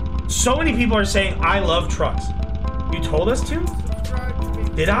 So many people are saying, I love trucks. You told us to?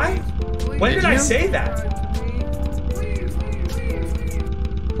 Did I? When did I say that?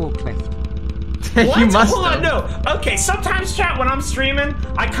 Forklift. What? You must Hold on, have. no. Okay, sometimes, chat, when I'm streaming,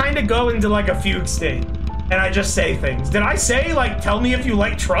 I kind of go into like a fugue state. And I just say things. Did I say, like, tell me if you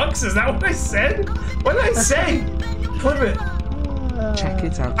like trucks? Is that what I said? What did I say? Clip it. Check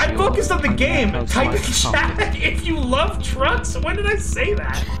it out. I focused on the game. Type in chat if you love trucks. When did I say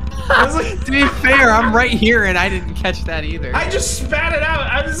that? I was like, to be fair, I'm right here and I didn't catch that either. I just spat it out.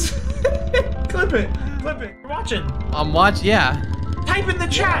 I just clip it. Clip it. You're watching. I'm watching. Yeah. Type in the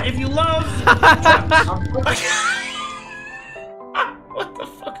chat if you love trucks. What the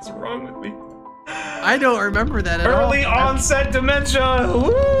fuck is wrong with me? I don't remember that at all. Early onset dementia.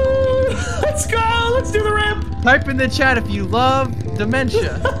 Woo! Let's go. Let's do the ramp. Type in the chat if you love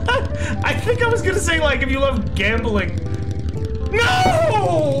dementia. I think I was gonna say like if you love gambling. No!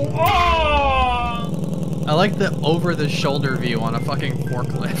 Oh! I like the over-the-shoulder view on a fucking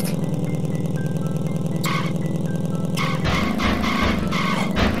forklift.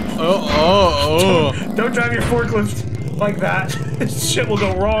 Oh. Don't drive your forklift like that. Shit will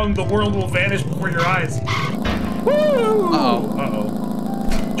go wrong. The world will vanish before your eyes. Woo! Uh-oh.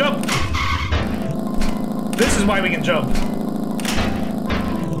 Uh-oh. Jump! This is why we can jump.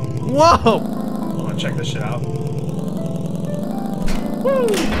 Whoa! Hold on, check this shit out. Woo!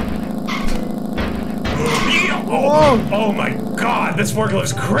 Oh my god, this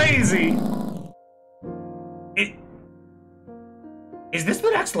forklift's crazy! Is this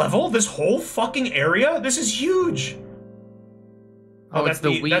the next level? This whole fucking area? This is huge! Oh, that's it's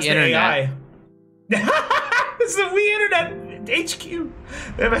the Wii that's Internet. The AI. It's the Wii Internet HQ.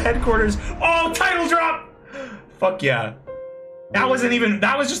 They have a headquarters. Oh, title drop! Fuck yeah. That was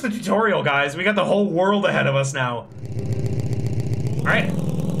just the tutorial, guys. We got the whole world ahead of us now. Alright.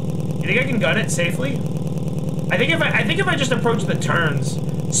 You think I can gun it safely? I think if I just approach the turns.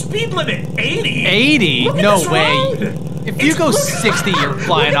 Speed limit 80? 80? Look at No this way. road. If you go 60, you're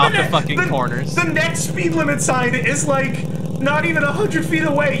flying off the fucking corners. The next speed limit sign is like not even 100 feet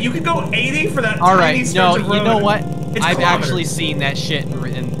away. You can go 80 for that All tiny right, stretch no, of road. you know what? It's I've kilometers. actually seen that shit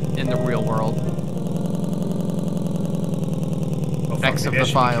in the real world. Oh, fuck, X of maybe I the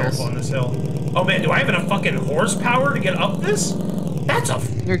should be files. careful on this hill. Oh man, do I have enough fucking horsepower to get up this? That's a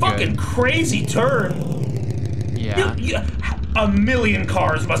fucking crazy turn. Yeah. A million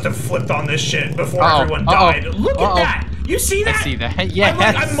cars must have flipped on this shit before everyone died. Look at that! You see that? I see that. Yes.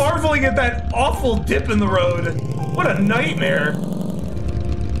 I'm marveling at that awful dip in the road. What a nightmare.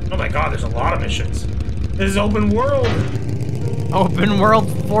 Oh my god, there's a lot of missions. This is open world. Open world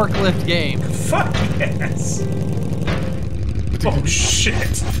forklift game. Fuck yes. Oh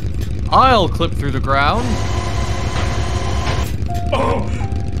shit. I'll clip through the ground. Oh,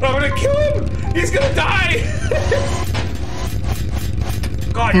 I'm gonna kill him. He's gonna die.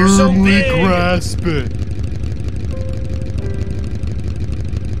 God, you're so big. grasp it.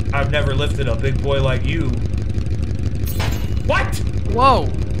 I've never lifted a big boy like you. What? Whoa.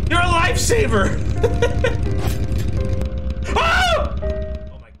 You're a lifesaver. Oh!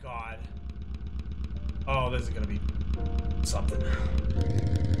 Oh my god. Oh, this is gonna be something.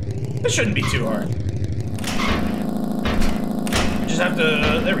 This shouldn't be too hard. Just have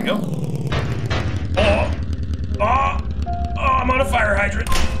to. There we go. Oh. Oh. Oh, I'm on a fire hydrant.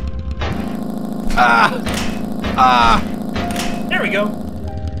 There we go.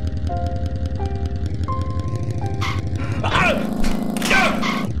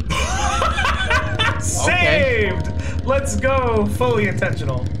 Saved! Okay. Let's go. Fully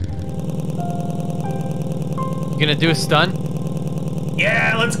intentional. You gonna do a stun?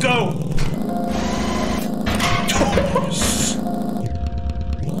 Yeah, let's go.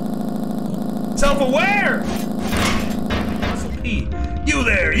 Self-aware. You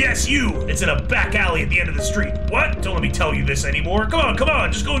there, yes, you! It's in a back alley at the end of the street. What? Don't let me tell you this anymore. Come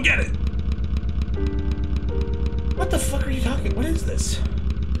on, just go and get it. What the fuck are you talking? What is this?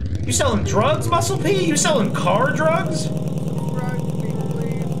 You selling drugs, Muscle P? You selling car drugs?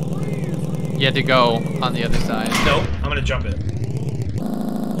 You had to go on the other side. Nope, I'm gonna jump it.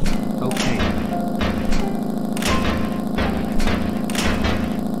 Okay.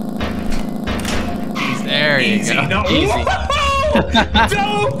 There you go. No. Easy.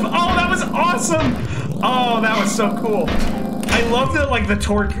 Dope! Oh, that was awesome! Oh, that was so cool. I love that, like, the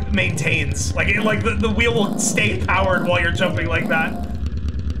torque maintains. Like, the wheel will stay powered while you're jumping like that.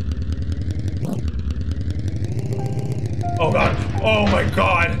 Oh, God. Oh, my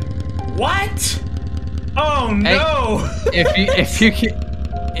God. What? Oh, no! Hey,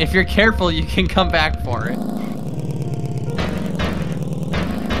 if you're careful, you can come back for it.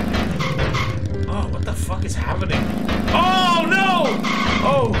 Oh, what the fuck is happening? Oh, no!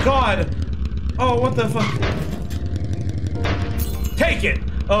 Oh, God. Oh, what the fuck? Take it!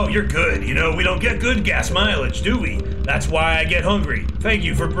 Oh, you're good. You know, we don't get good gas mileage, do we? That's why I get hungry. Thank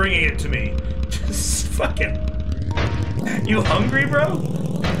you for bringing it to me. Just fucking... You hungry, bro?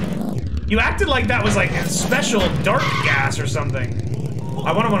 You acted like that was like a special dark gas or something.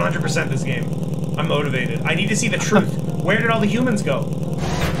 I want to 100% this game. I'm motivated. I need to see the truth. Where did all the humans go?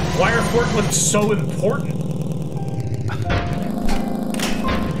 Why are forklifts so important?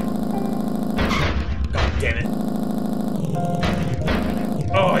 God damn it.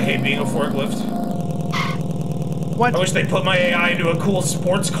 Oh, I hate being a forklift. What? I wish they put my AI into a cool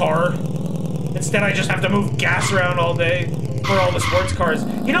sports car. Instead, I just have to move gas around all day for all the sports cars.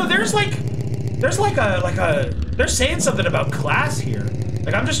 You know, there's saying something about class here.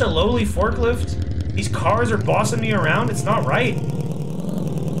 Like, I'm just a lowly forklift. These cars are bossing me around. It's not right.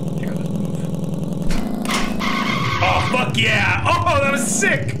 Check out this move. Oh, fuck yeah! Oh, that was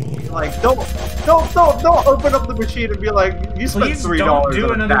sick! Like, don't open up the machine and be like, you spent Please $3 don't do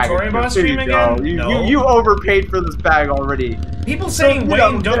on a another bag. Tory Boss There you stream go. again? No. You overpaid for this bag already. People saying,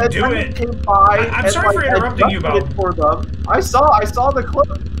 Wayne, don't do it. I'm sorry for interrupting you, Bob. For them. I saw the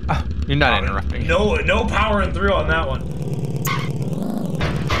clip. You're not interrupting. No powering through on that one.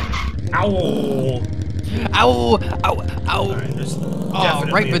 Ow. Ow! Ow! Ow!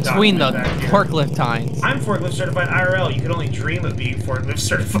 Right, right between the forklift tines. I'm forklift certified IRL. You could only dream of being forklift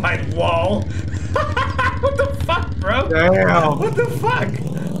certified. Lol. What the fuck, bro? Damn. What the fuck?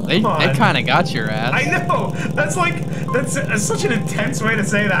 They kind of got your ass. I know. That's such an intense way to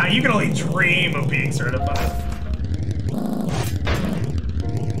say that. You can only dream of being certified.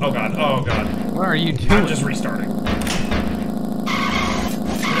 Oh god. Oh god. What are you doing? I'm just restarting.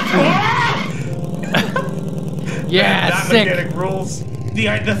 Yeah, that sick. mechanic rules.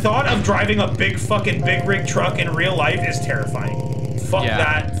 The thought of driving a big rig truck in real life is terrifying. Fuck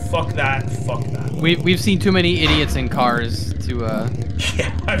that. Fuck that. Fuck that. We've seen too many idiots in cars to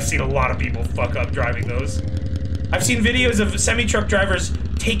Yeah, I've seen a lot of people fuck up driving those. I've seen videos of semi-truck drivers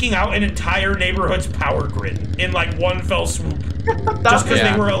taking out an entire neighborhood's power grid in like one fell swoop. Just because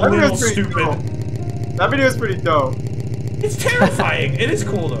they were a little stupid. Cool. That video is pretty dope. It's terrifying. It is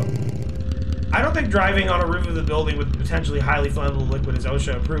cool though. I don't think driving on a roof of the building with potentially highly flammable liquid is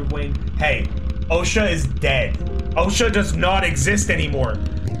OSHA approved, Wayne. Hey, OSHA is dead. OSHA does not exist anymore.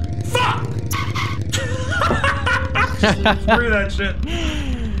 Fuck! Screw that shit.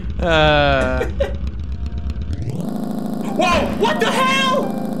 Whoa! What the hell?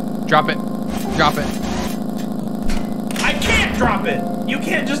 Drop it. Drop it. I can't drop it. You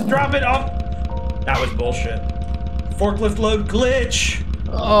can't just drop it off. That was bullshit. Forklift load glitch.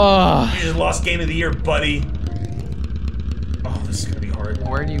 Oh. You just lost game of the year, buddy. Oh, this is gonna be hard.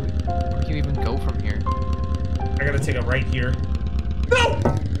 Where do you even go from here? I gotta take a right here. No!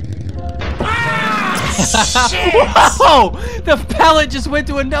 Ah! Shit! Whoa! The pellet just went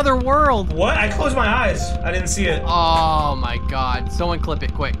to another world. What? I closed my eyes. I didn't see it. Oh my god. Someone clip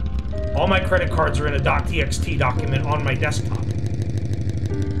it quick. All my credit cards are in a .txt document on my desktop.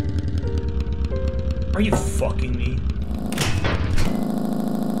 Are you fucking me?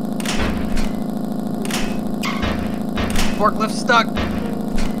 Forklift stuck.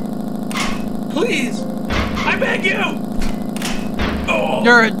 Please! I beg you! Oh.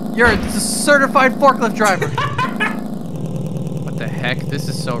 You're a certified forklift driver. What the heck? This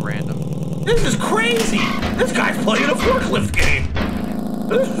is so random. This is crazy! This guy's playing a forklift game!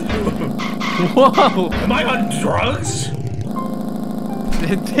 Whoa! Am I on drugs?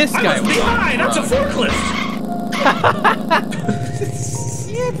 This guy was behind! That's a forklift!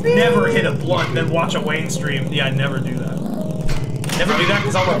 Never hit a blunt, then watch a Wayne stream. Yeah, I never do that. Never do that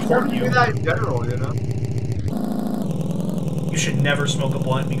because I'll report you. Do that in general, you know? You should never smoke a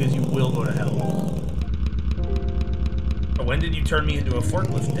blunt because you will go to hell. But when did you turn me into a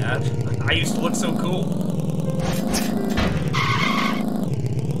forklift, Dad? I used to look so cool.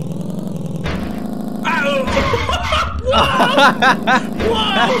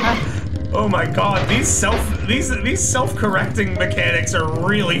 Whoa! Oh my god, these self-correcting mechanics are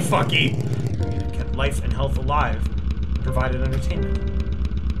really fucky. It kept life and health alive, provided entertainment.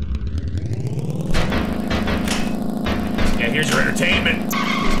 Yeah, here's your entertainment.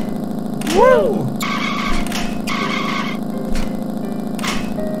 Woo!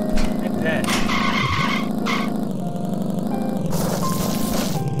 I bet.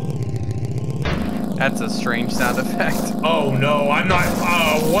 That's a strange sound effect. Oh no, I'm not.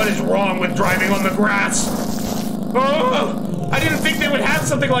 What is wrong with driving on the grass? Oh, I didn't think they would have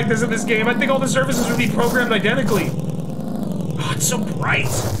something like this in this game. I think all the surfaces would be programmed identically. Oh, it's so bright.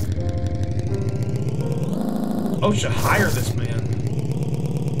 OSHA, hire this man.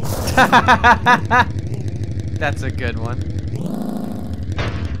 That's a good one.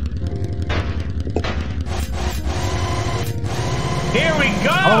 Here we go!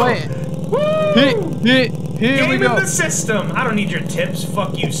 Oh, wait. Woo! Here we go. The system. I don't need your tips.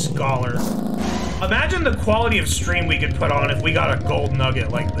 Fuck you, scholar. Imagine the quality of stream we could put on if we got a gold nugget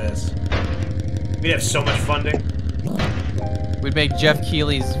like this. We'd have so much funding. We'd make Jeff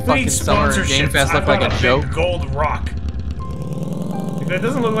Keighley's fucking Summer Game Fest look like a joke. Big gold rock. It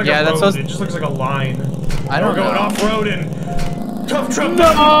doesn't look like a road. It just looks like a line. I don't know. We're going off-road and tough truck.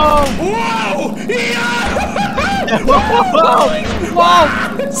 No! Whoa! Yeah! Whoa! Whoa!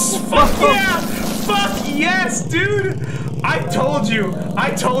 Fuck yeah! Fuck yes, dude! I told you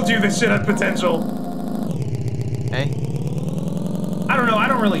this shit had potential. Hey? I don't know, I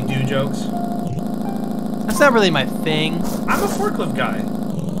don't really do jokes. That's not really my thing. I'm a forklift guy.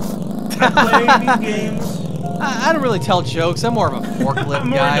 I play these games. I don't really tell jokes. I'm more of a forklift guy. I'm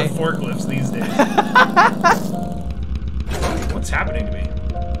more into forklifts these days. What's happening to me?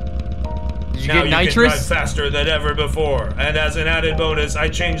 Did you now get you nitrous? can drive faster than ever before. And as an added bonus, I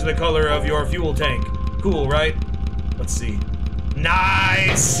changed the color of your fuel tank. Cool, right? Let's see.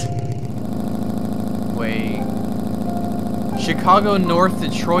 Nice! Wait. Chicago North,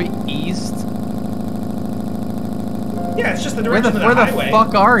 Detroit East? Yeah, it's just the direction of the Where highway. the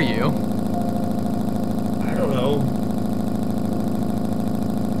fuck are you? I don't know.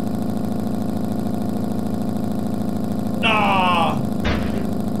 Ah!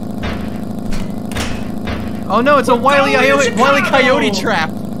 Oh no, it's a Wile E. Coyote trap.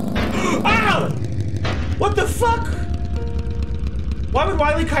 Ah! What the fuck? Why would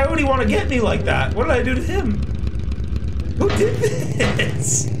Wile E. Coyote want to get me like that? What did I do to him? Who did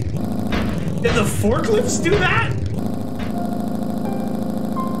this? Did the Forklifts do that?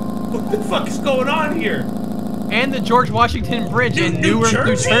 What the fuck is going on here? And the George Washington Bridge in Newark,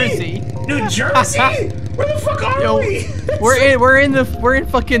 New Jersey. New Jersey? Where the fuck are we? We're in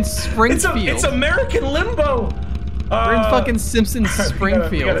fucking Springfield. It's American limbo. We're in fucking Simpsons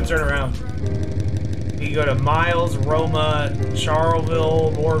Springfield. We gotta turn around. We can go to Miles, Roma,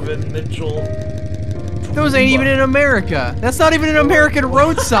 Charleville, Morven, Mitchell. Those ain't even in America. That's not even an American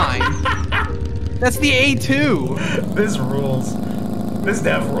road sign. That's the A2. This rules. This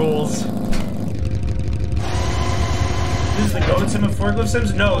dev rules. This is the Go Sim of Forklift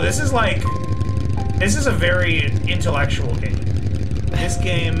Sims? No, this is like... This is a very intellectual game. This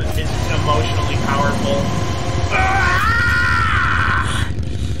game is emotionally powerful.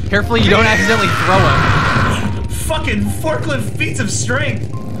 Carefully you don't accidentally throw him. Fucking forklift feats of strength.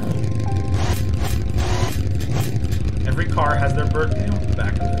 Every car has their birthday on the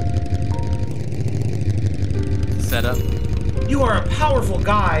back of it. Set up. You are a powerful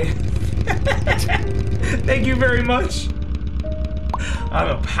guy. Thank you very much. I'm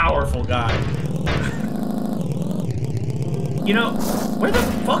a powerful guy. You know, where the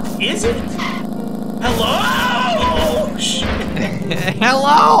fuck is it? Hello? Shit.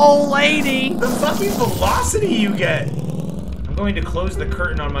 Hello, lady. The fucking velocity you get. I'm going to close the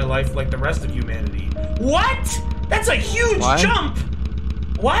curtain on my life like the rest of humanity. What? That's a huge jump.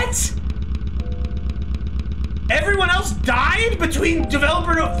 What? Everyone else died between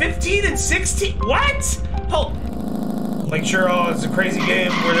developer note 15 and 16? What? Oh. Like, sure, oh, it's a crazy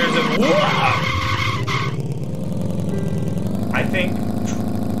game where there's a... Whoa! I think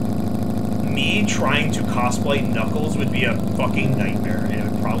me trying to cosplay Knuckles would be a fucking nightmare. It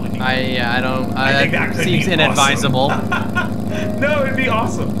would probably be... I think that could seems be inadvisable. Awesome. No, it'd be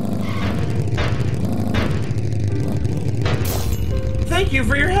awesome. Thank you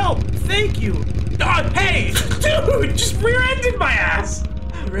for your help. Thank you. God, hey, dude, just rear-ended my ass.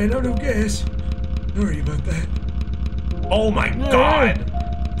 I ran out of gas. Sorry about that. Oh my god.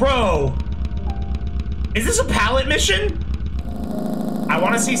 Bro. Is this a pallet mission? I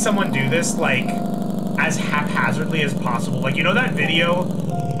want to see someone do this, like, as haphazardly as possible. Like, you know that video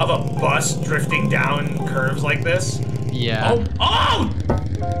of a bus drifting down curves like this? Yeah. Oh!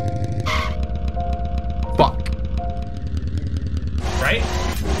 Fuck. Right?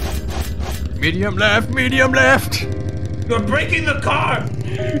 Medium left, medium left. You're breaking the car.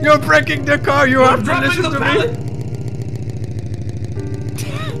 You're breaking the car. You have to listen to pallet.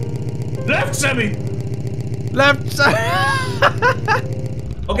 Left, Sammy. Left side.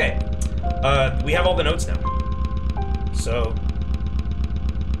 Okay. We have all the notes now. So.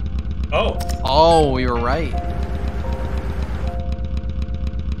 Oh. Oh, you were right.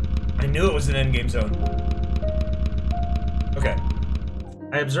 I knew it was an endgame zone. Okay.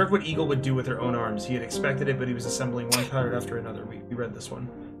 I observed what Eagle would do with her own arms. He had expected it, but he was assembling one part after another. We read this one.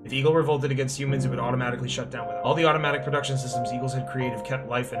 If Eagle revolted against humans, it would automatically shut down with it. All the automatic production systems Eagles had created kept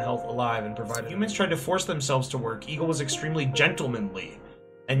life and health alive and provided. Humans tried to force themselves to work. Eagle was extremely gentlemanly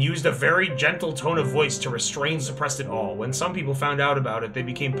and used a very gentle tone of voice to restrain suppressed it all. When some people found out about it, they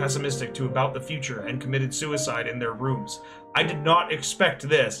became pessimistic about the future and committed suicide in their rooms. I did not expect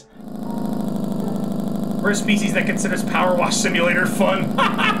this. We're a species that considers Power Wash Simulator fun.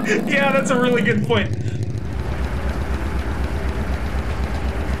 Yeah, that's a really good point.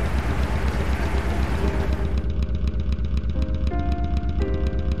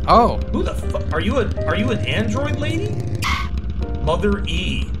 Oh. Who the fuck? Are you an android lady? Mother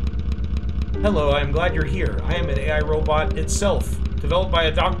E. Hello, I am glad you're here. I am an AI robot itself, developed by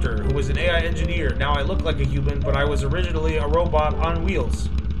a doctor who was an AI engineer. Now I look like a human, but I was originally a robot on wheels.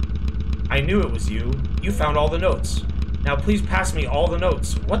 I knew it was you. You found all the notes. Now please pass me all the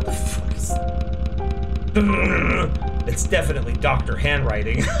notes. What the fuck is... It's definitely doctor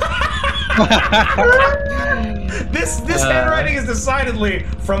handwriting. This handwriting is decidedly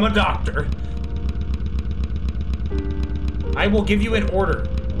from a doctor. I will give you an order.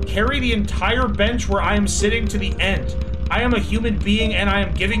 Carry the entire bench where I am sitting to the end. I am a human being and I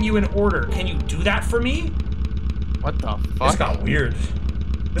am giving you an order. Can you do that for me? What the fuck? This got weird.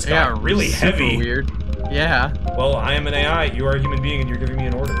 This got really heavy. Weird. Yeah. Well, I am an AI. You are a human being and you're giving me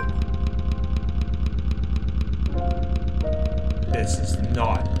an order. What the fuck? This got really heavy. This got really heavy. Well, I am an AI. You are a human being and you're giving me an order. Well, I am an AI. You are a human being and you're giving me an order. This got really heavy. Well, I am an AI. You are a human being and you're giving me an order. This is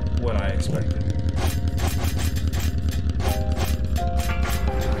not what I expected.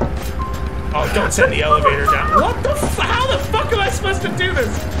 Oh, don't send the elevator down. What the how the fuck am I supposed to do this?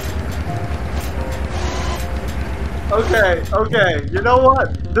 Okay, you know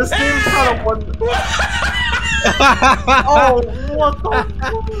what? This game's kind of one. Oh, what the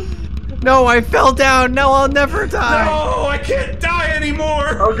fuck? No, I fell down. No, I'll never die. No, I can't die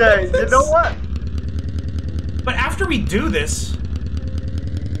anymore. Okay, you know what? But after we do this,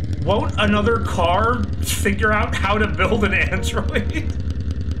 won't another car figure out how to build an android?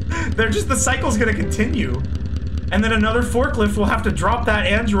 The cycle's gonna continue. And then another forklift will have to drop that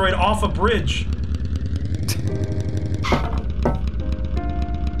android off a bridge.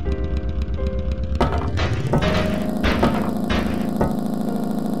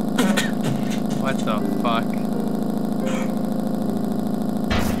 What the fuck?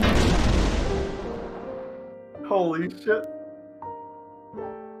 Holy shit.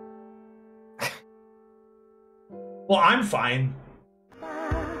 Well, I'm fine.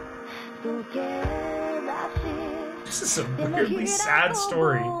 This is a weirdly sad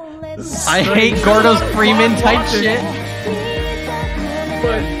story. I hate Gordo's Freeman type shit.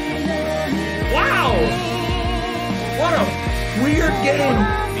 But wow, what a weird game.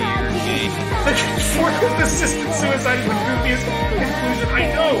 The forklift assisted suicide is the goofiest conclusion. I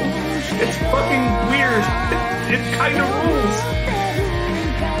know. It's fucking weird. It kind of rules.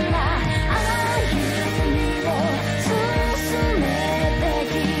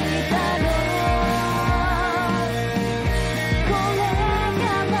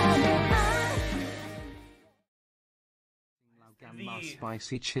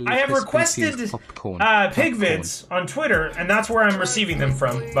 I have requested pig vids on Twitter, and that's where I'm receiving them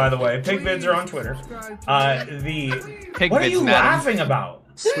from, by the way. Pig vids are on Twitter. What are you laughing about?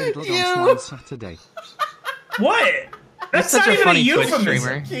 Swindled on Swine Saturday. What? That's not even a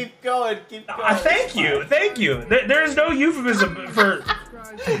euphemism. Keep going, keep going. Thank you. There's no euphemism for...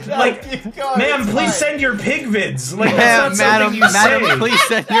 Like, ma'am, please send your pig vids. Like, that's not something you say. Madam, please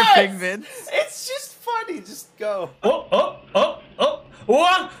send your pig vids. It's just funny, just go. Oh.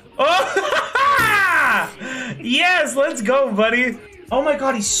 Yes, let's go, buddy. Oh my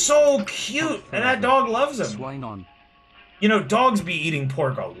god, he's so cute, and that dog loves him. Swine on. You know, dogs be eating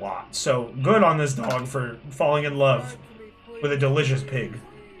pork a lot, so good on this dog for falling in love with a delicious pig.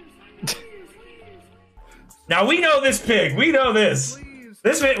 Now, we know this pig. We know this.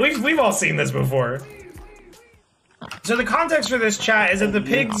 We've all seen this before. So the context for this chat is that the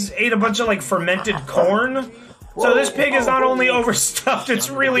pigs ate a bunch of, like, fermented corn. So this pig is not only overstuffed, it's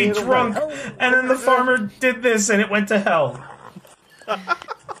really drunk. And then the farmer did this, and it went to hell.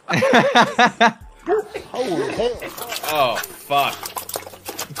 Oh, fuck.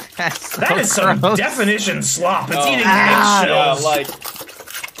 That is some definition slop. It's eating eggshells. Like,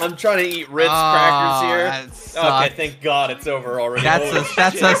 I'm trying to eat Ritz crackers here. Okay, thank God it's over already.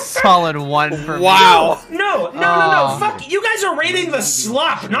 That's a solid one for me. Wow. No. Fuck, you guys are rating the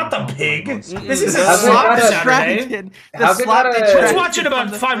slop, not the pig. This is a slop Saturday. Let's watch it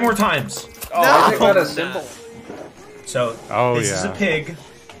about 5 more times. Oh, no. A symbol. So, this is a pig.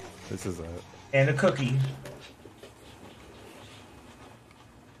 This is it. And a cookie.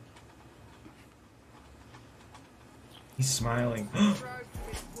 He's smiling.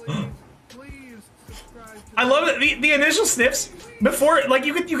 I love it. The initial sniffs before, like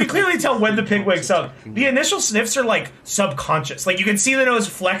you could clearly tell when the pig wakes up. The initial sniffs are like subconscious. Like you can see the nose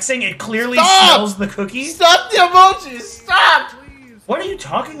flexing. It clearly smells the cookie. Stop the emojis! Stop! What are you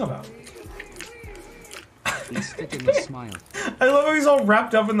talking about? Smile. I love how he's all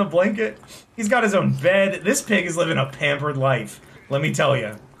wrapped up in the blanket. He's got his own bed. This pig is living a pampered life. Let me tell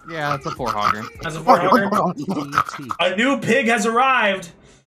you. Yeah, that's a 4-hogger. That's a 4-hogger. A new pig has arrived.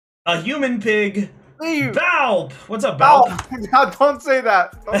 A human pig. Balp! What's up, Balp? God, don't say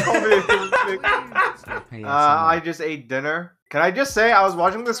that. Don't call me a human pig. I just ate dinner. Can I just say I was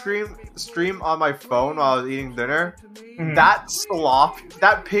watching the stream on my phone while I was eating dinner. That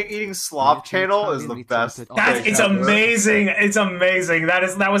pig eating slop channel is the best. It's amazing. It's amazing.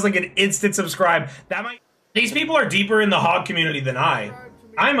 That was like an instant subscribe. These people are deeper in the hog community than I.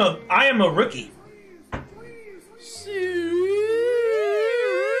 I am a rookie.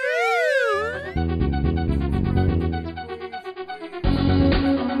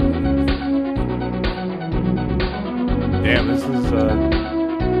 Damn, this is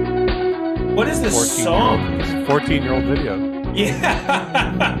what is this song? It's a 14-year-old video.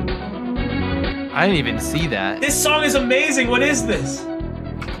 Yeah. I didn't even see that. This song is amazing. What is this?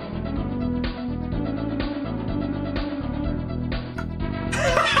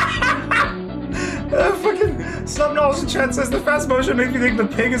 Fucking Some knowledge in chat says the fast motion makes me think the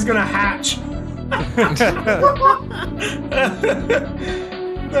pig is gonna hatch.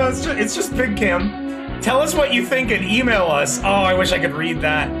 No, it's just pig cam. Tell us what you think and email us. Oh, I wish I could read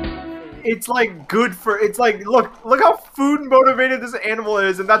that. It's like good for. It's like look how food motivated this animal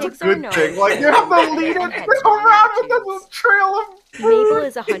is, and that's a good thing. Like you have the leader go around with this little trail of food. Mabel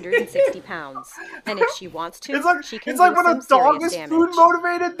is 160 pounds, and if she wants to, she can It's like do when a some dog serious is damage. food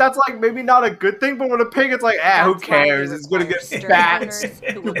motivated, that's like maybe not a good thing, but when a pig, it's like, who That's why cares? they It's gonna get require fat, stern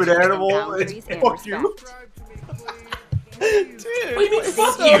owners who will stupid teach them animal. boundaries It's and fuck you. What do you mean,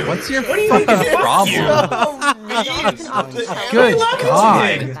 fuck you? What's your What do you mean, fucking fuck problem? you? Good I love this God.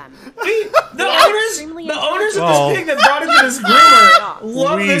 pig. The owners of this pig that brought it to this groomer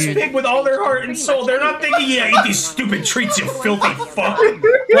love this pig with all their heart and soul. They're not thinking, yeah, eat these stupid treats, you filthy fuck.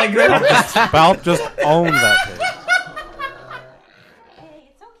 Like they're not. Balp just owned that pig.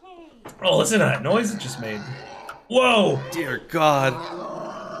 Oh, listen to that noise it just made. Whoa! Dear God.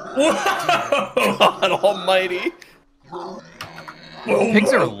 Whoa! God almighty.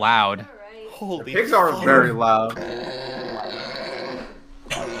 Pigs are loud. Holy Pigs are very loud.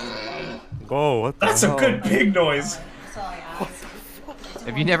 Whoa, what the That's hell? a good pig noise.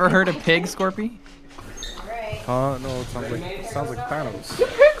 Have you never heard a pig, Scorpy? No, it sounds like Thanos. Do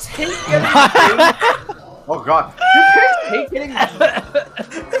pigs hate getting Oh god. Do pigs hate getting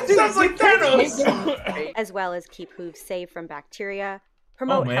It sounds like Thanos. As well as keep hooves safe from bacteria,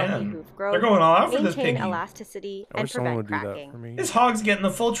 promote healthy man. hoof growth, They're going all out for this maintain piggy. elasticity, I and wish someone prevent would do that cracking. for me. This hog's getting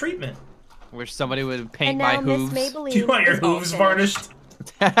the full treatment. Wish somebody would paint And my now Miss hooves. Maybelline Do you want your is all hooves finished. varnished?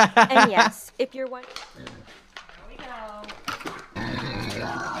 And yes, if you're one.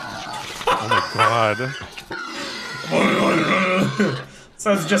 Oh my god.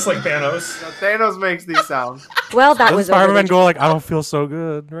 Sounds just like Thanos. Thanos makes these sounds. Well, that Doesn't was Spider-Man over. go like, I don't feel so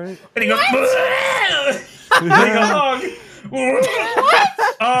good, right? And he goes, like a hog.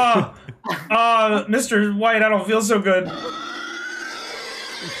 Mr. White, I don't feel so good.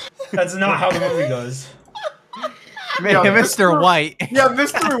 That's not how the movie goes. Yeah, Mr. White. Yeah,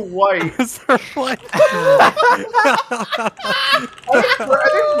 Mr. White. Mr. White. I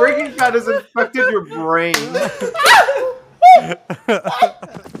think Breaking Bad has infected your brain.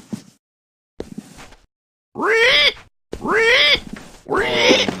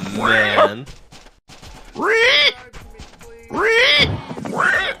 Man.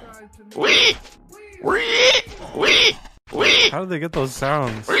 How did they get those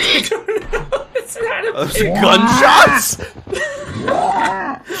sounds? It's Gunshots?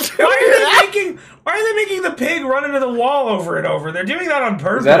 Why are they making the pig run into the wall over and over? They're doing that on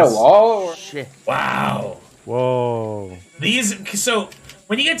purpose. Is that a wall? Or... Shit. Wow. Whoa. So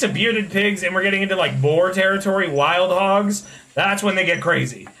when you get to bearded pigs and we're getting into like boar territory, wild hogs, that's when they get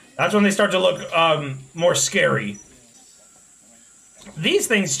crazy. That's when they start to look more scary. These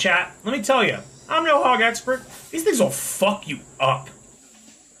things, chat, let me tell you, I'm no hog expert. These things will fuck you up.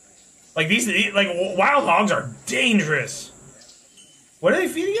 Like wild hogs are dangerous. What are they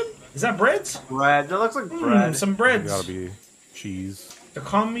feeding him? Is that breads? Bread. That looks like bread. Some breads. Gotta be cheese. To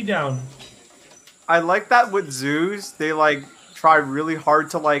calm me down. I like that with zoos. They like try really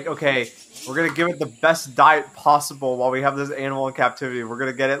hard to like, okay, we're gonna give it the best diet possible while we have this animal in captivity. We're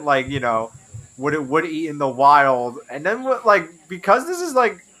gonna get it like, you know, what it would eat in the wild. And then what, like, because this is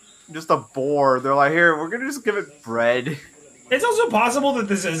like just a boar, they're like, here, we're gonna just give it bread. It's also possible that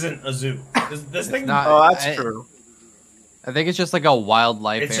this isn't a zoo. This thing. That's true. I think it's just like a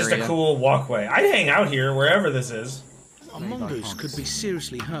wildlife It's area. just a cool walkway. I'd hang out here wherever this is. A mongoose could be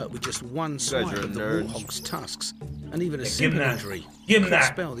seriously hurt with just one swipe of the warthog's tusks, and even a give him simple that. injury Give him could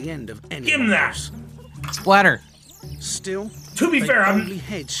that. spell the end of any Give him that. Splatter. Still, To be they fair, only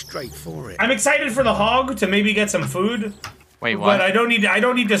head straight for it. I'm excited for the hog to maybe get some food. Wait, but what? I don't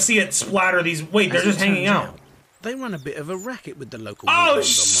need to see it splatter these. Wait, they're As just it hanging turns out. They run a bit of a racket with the local. Oh warthogs on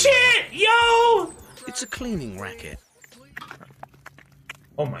shit, yo! It's a cleaning racket.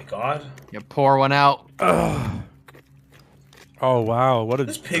 Oh my god. You pour one out. Oh wow, what a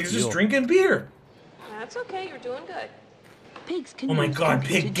This pig's deal. just drinking beer. That's okay, you're doing good. Pigs can Oh my use god,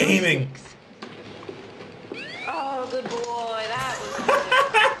 computer pig gaming. joysticks. Oh, good boy, that was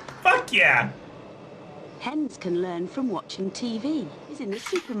Fuck yeah. Hens can learn from watching TV. It's in the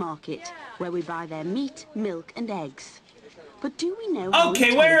supermarket, where we buy their meat, milk, and eggs. But do we know? how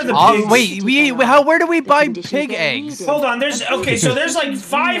Okay, where are the intelligent pigs? Wait, where do we buy pig eggs? Hold on, there's like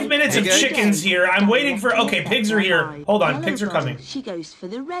 5 minutes of Pig eggs? chickens here. I'm waiting for. Okay, pigs are here. Hold on, pigs are coming. She goes for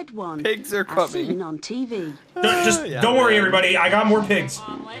the red one. Pigs are as coming. seen on TV. Don't worry, everybody. I got more pigs.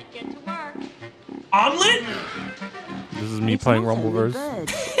 Omelet? This is me playing Rumbleverse.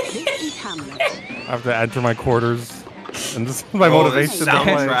 Birds. This is Hamlet. have to enter my quarters, and this is my motivation to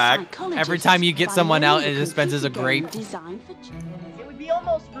play. Every time you get someone out, it dispenses a grape. It would be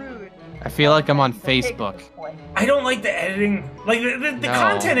almost rude. I feel like I'm on Facebook. I don't like the editing. Like the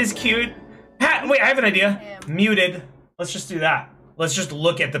content is cute. Wait, I have an idea. Muted. Let's just do that. Let's just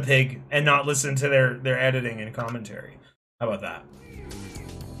look at the pig and not listen to their editing and commentary. How about that?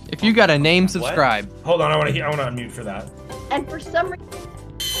 If you got a name, subscribe. What? Hold on, I want to unmute for that. And for some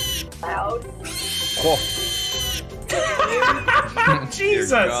reason, loud.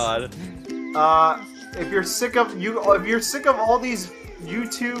 Jesus. God. If you're sick of all these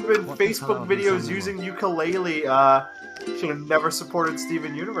YouTube and Facebook videos using ukulele, should have never supported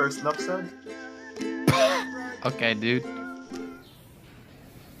Steven Universe. Enough said. Okay, dude.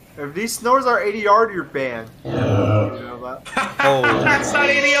 If these snores are 80 yard, you're banned. You know that? Oh. That's not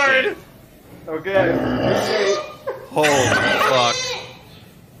 80 yard. Okay. Holy fuck.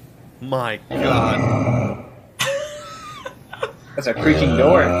 My God. That's a creaking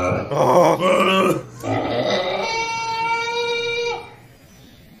door. Oh.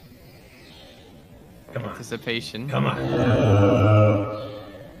 Come on. Anticipation. Come on.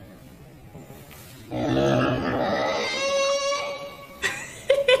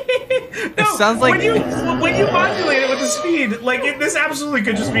 It sounds like when you modulate it with the speed, like this absolutely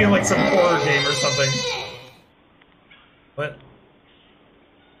could just be like some horror game or something. What?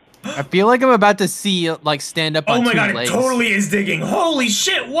 I feel like I'm about to see like stand up on Oh my two God! legs. It totally is digging. Holy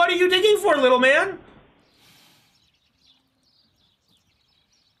shit! What are you digging for, little man?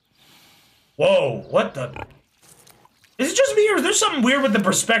 Whoa! What the? Is it just me, or is there something weird with the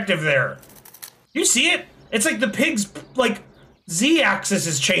perspective there? You see it? It's like the pig's like Z-axis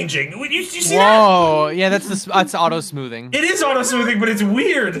is changing. You see that? Whoa! Yeah, that's auto smoothing. It is auto smoothing, but it's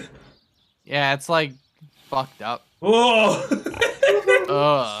weird. Yeah, it's like fucked up. Whoa!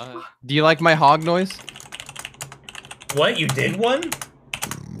 Do you like my hog noise? What? You did one?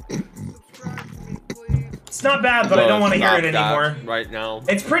 It's not bad, but I don't want to hear it anymore. Right now.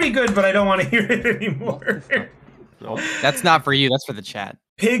 It's pretty good, but I don't want to hear it anymore. No. That's not for you. That's for the chat.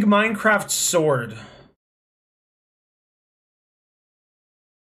 Pig Minecraft sword.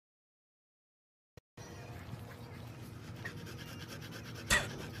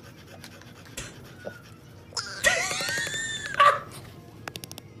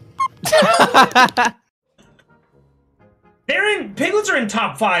 Piglets are in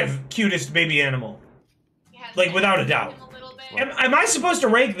top 5 cutest baby animal. Like, without a doubt. Am I supposed to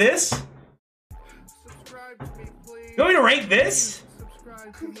rank this? You want me to rank this?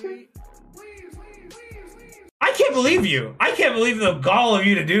 I can't believe you. I can't believe the gall of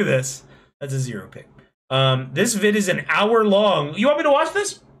you to do this. That's a 0 pick. This vid is an hour long. You want me to watch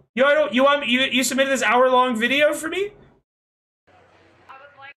this? You submitted this hour-long video for me?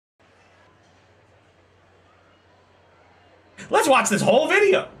 Let's watch this whole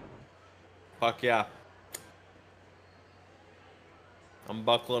video. Fuck yeah. I'm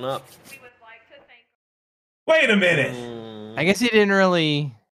buckling up. Wait a minute. I guess he didn't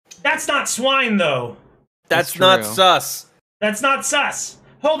really... That's not swine, though. That's not sus. That's not sus.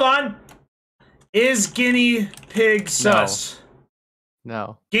 Hold on. Is guinea pig sus?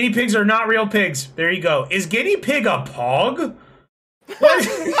 No. Guinea pigs are not real pigs. There you go. Is guinea pig a pog? What?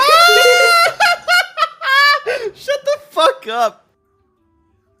 Shut the fuck up.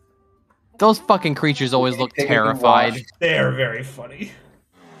 Those fucking creatures always look terrified. They are very funny.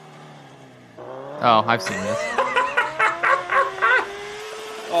 Oh, I've seen this.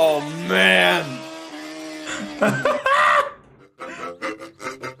 Oh, man.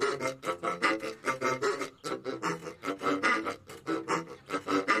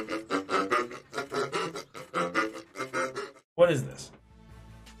 What is this?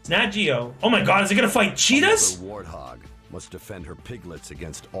 It's Nat Geo. Oh my God, is it gonna fight cheetahs? The warthog must defend her piglets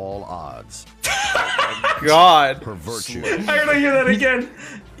against all odds. God. Her virtue. I gotta hear that again.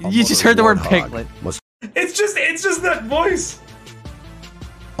 You just heard the word piglet. It's just that voice.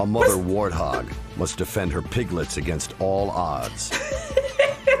 A mother warthog must defend her piglets against all odds.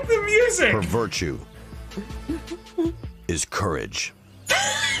 The music. Her virtue is courage.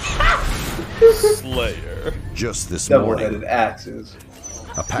 Slayer. Just this morning, Double-headed axes.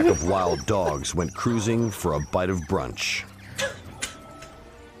 a pack of wild dogs went cruising for a bite of brunch.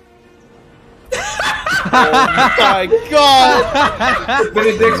 Oh my God!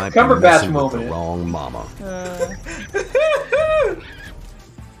 Benedict Might be Cumberbatch messing with moment. the wrong mama.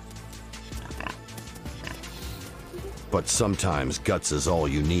 But sometimes guts is all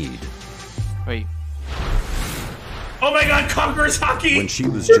you need. Wait. Oh my God, Conqueror's hockey! When she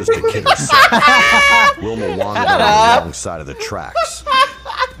was just a kid herself, Wilma wandered on the wrong side of the tracks.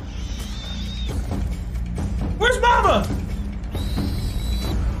 mama!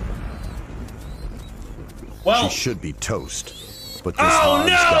 Well, she should be toast. But this oh hog's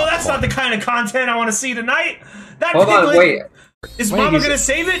no, got that's not the kind of content I want to see tonight. That Hold on, wait. Is Mama gonna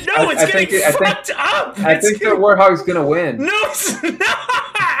save it? No, it's getting fucked up. I think the Warthog's gonna win. No, it's not.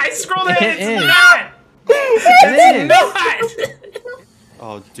 I scrolled ahead. It It's is. not. It's not.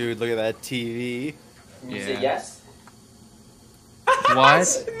 Oh, dude, look at that TV. You say yes? What?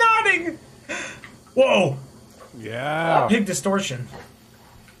 It's nodding. Whoa. Yeah. Pig distortion.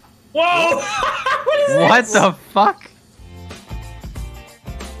 Whoa. What the fuck?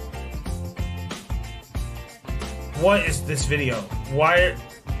 What is this video? Why?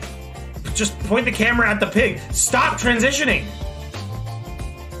 Just point the camera at the pig. Stop transitioning.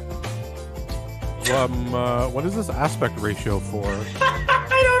 What is this aspect ratio for?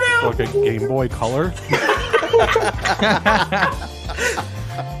 I don't know. Like a Game Boy Color?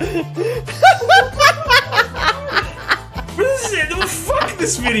 This is it. Fuck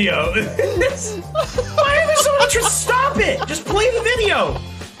this video. Why are there so much? Stop it. Just play the video.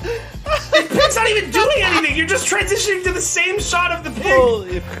 The pig's not even doing anything. You're just transitioning to the same shot of the pig.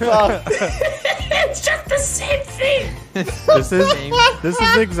 Holy fuck. It's just the same thing. This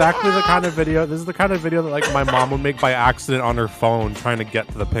is exactly the kind of video. This is the kind of video that like my mom would make by accident on her phone, trying to get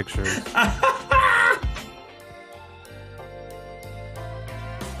to the pictures.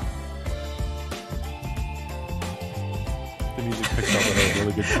 The music picks up at a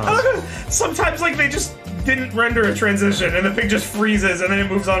really good time. Sometimes, like, they just didn't render a transition, and the pig just freezes, and then it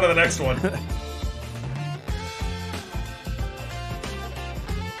moves on to the next one.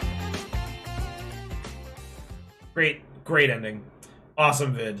 Great ending.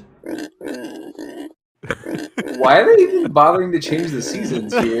 Awesome vid. Why are they even bothering to change the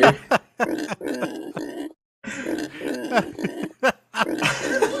seasons here?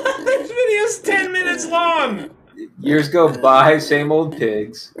 This video's 10 minutes long! Years go by, same old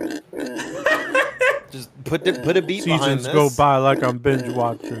pigs. Just put a beat behind Seasons this. go by like I'm binge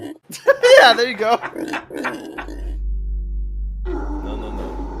watching. Yeah, there you go. No.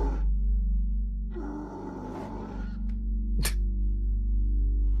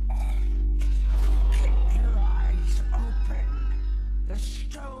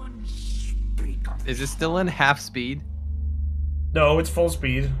 Is it still in half speed? No, it's full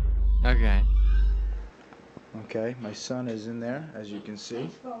speed. Okay. Okay, my son is in there, as you can see.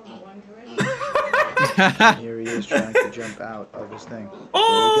 And here he is trying to jump out of his thing.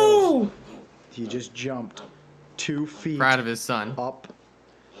 Oh! There he goes. He just jumped 2 feet. Proud of his son. Up,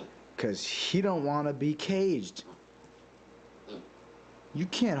 because he don't want to be caged. You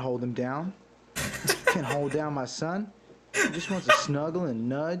can't hold him down. You can't hold down my son. He just wants to snuggle and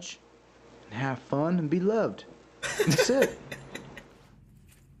nudge and have fun and be loved. That's it.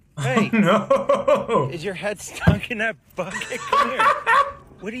 Hey, no! Is your head stuck in that bucket? Come here.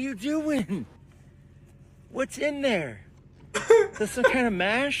 What are you doing? What's in there? Is that some kind of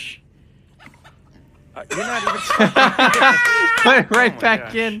mash? You're not even. Went right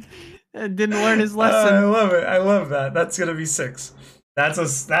back in and didn't learn his lesson. I love it. I love that. That's gonna be 6. That's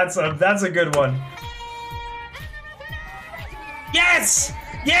a good one. Yes!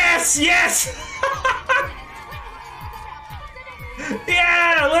 Yes! Yes!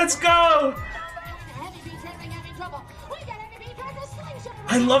 Yeah, let's go!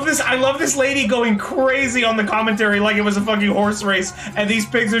 I love this lady going crazy on the commentary like it was a fucking horse race, and these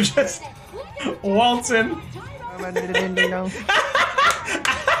pigs are just waltzing.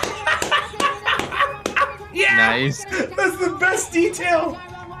 Yeah! Nice. That's the best detail.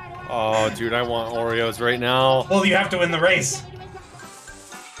 Oh, dude, I want Oreos right now. Well, you have to win the race.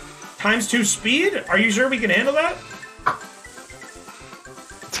 ×2 speed? Are you sure we can handle that?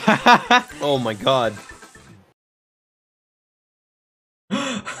 Oh my god.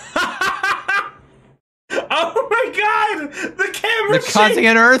 Oh my god! The camera They're causing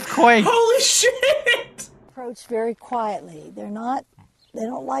an earthquake. Holy shit! Approach very quietly. They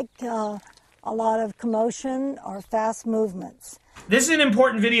don't like a lot of commotion or fast movements. This is an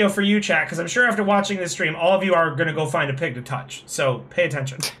important video for you, chat, because I'm sure after watching this stream, all of you are going to go find a pig to touch. So pay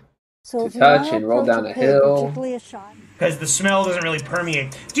attention. So to touch and roll down a hill. Because the smell doesn't really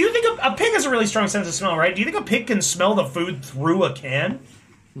permeate. Do you think a pig has a really strong sense of smell, right? Do you think a pig can smell the food through a can?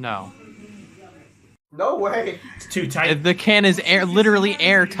 No. No way. It's too tight. The can is literally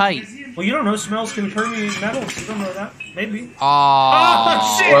airtight. Well, you don't know. Smells can permeate metals. You don't know that. Maybe.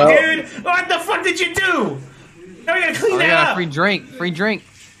 Oh, shit, well, dude! What the fuck did you do? Now we gotta clean that yeah, up. free drink. Free drink.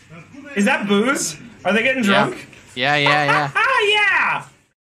 Is that booze? Are they getting drunk? Yeah. Yeah!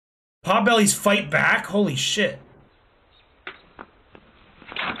 Potbellies fight back? Holy shit.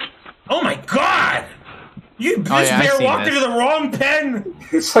 Oh my god! You this yeah, I've bear seen walked this. into the wrong pen.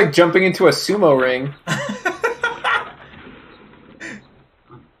 It's like jumping into a sumo ring.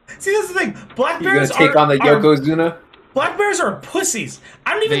 See, that's the thing. Black You're bears gonna take on the are Yokozuna? black bears are pussies.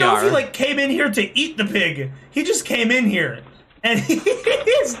 I don't even They know if he are. like came in here to eat the pig. He just came in here, and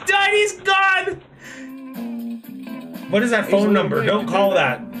he's done. He's gone. What is that phone number? Don't call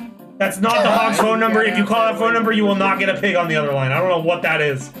that. That's not the hog's phone number. If you call that phone number, you will not get a pig on the other line. I don't know what that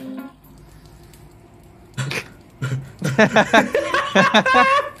is.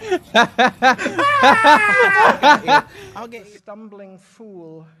 I'll get you, stumbling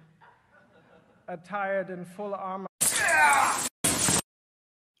fool, attired in full armor.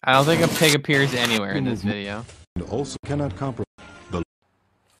 I don't think a pig appears anywhere in this video. Also cannot compromise.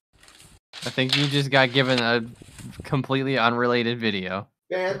 I think you just got given a completely unrelated video.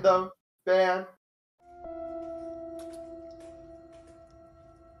 Ban them. Ban.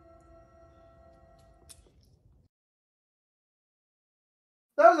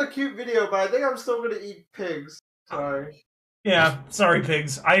 That was a cute video, but I think I'm still gonna eat pigs. Sorry. Yeah, sorry,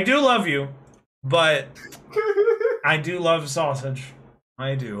 pigs. I do love you, but I do love sausage.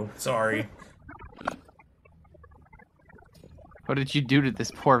 I do. Sorry. What did you do to this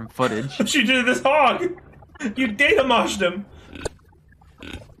poor footage? What you did to this hog? You data moshed him.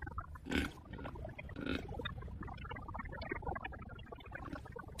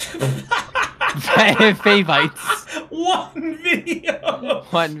 Favites. One video.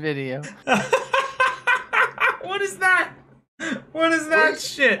 One video. What is that? What is that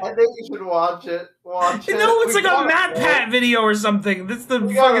shit? I think you should watch it. Watch it. No, it's We like a gotta Matt know. Pat video or something. That's the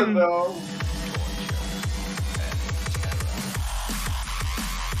We gotta fucking. know.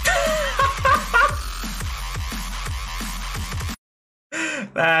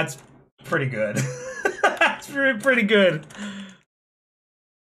 That's pretty good. That's pretty good.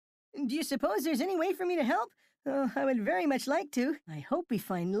 Do you suppose there's any way for me to help? Oh, I would very much like to. I hope we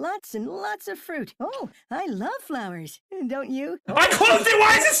find lots and lots of fruit. Oh, I love flowers. Don't you? I closed it!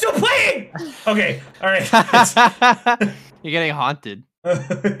 Why is it still playing? Okay, alright. You're getting haunted.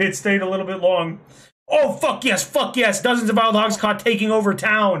 It stayed a little bit long. Oh, fuck yes, fuck yes. Dozens of wild hogs caught taking over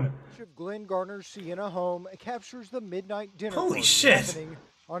town. Of Glenn Garner's Sienna home captures the midnight dinner Holy party shit. happening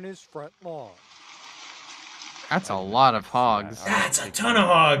on his front lawn. That's a lot of hogs. That's a ton of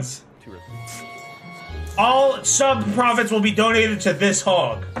hogs. All sub profits will be donated to this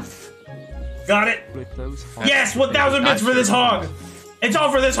hog. Got it? Yes, 1,000 bits for this hog. It's all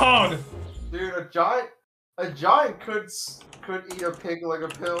for this hog. Dude, a giant could eat a pig like a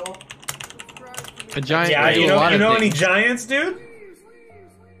pill. A giant. Yeah, would do you a lot know of any things. giants, dude?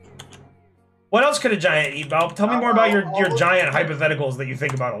 What else could a giant eat, Bob? Tell me more about your giant hypotheticals that you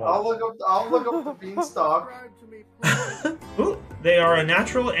think about a lot. I'll look up the beanstalk. Ooh, they are a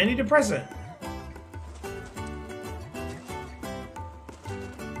natural antidepressant.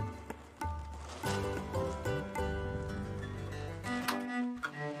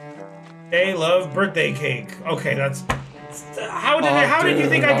 They love birthday cake. Okay, that's how did you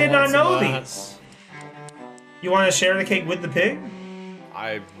think I did not know these? You want to share the cake with the pig?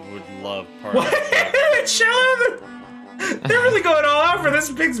 I would love part of it. They're really going all out for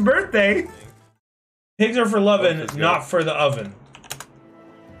this pig's birthday. Pigs are for loving, not for the oven.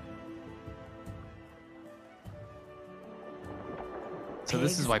 So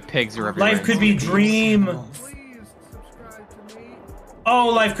this is why pigs are everywhere. Life could be dream. Oh,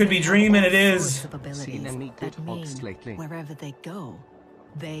 life could be dream, and it is. Abilities that mean wherever they go,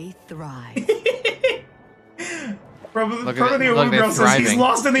 they thrive. From the old girl says he's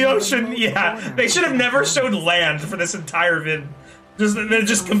lost in the ocean. Yeah, they should have never showed land for this entire vid. They're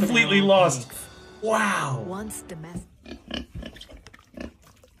just completely lost. Wow. Once domestic.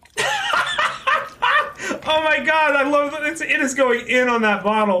 Oh my god, I love that it is going in on that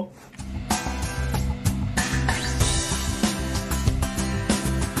bottle.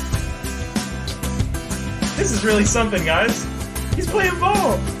 This is really something, guys. He's playing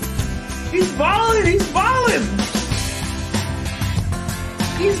ball. He's balling. He's balling.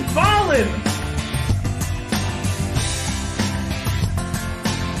 He's balling.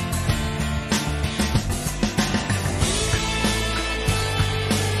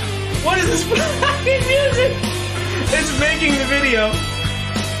 What is this fucking music? It's making the video.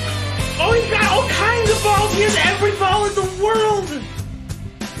 Oh, he's got all kinds of balls. He has every ball in the world.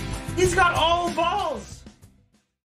 He's got all balls.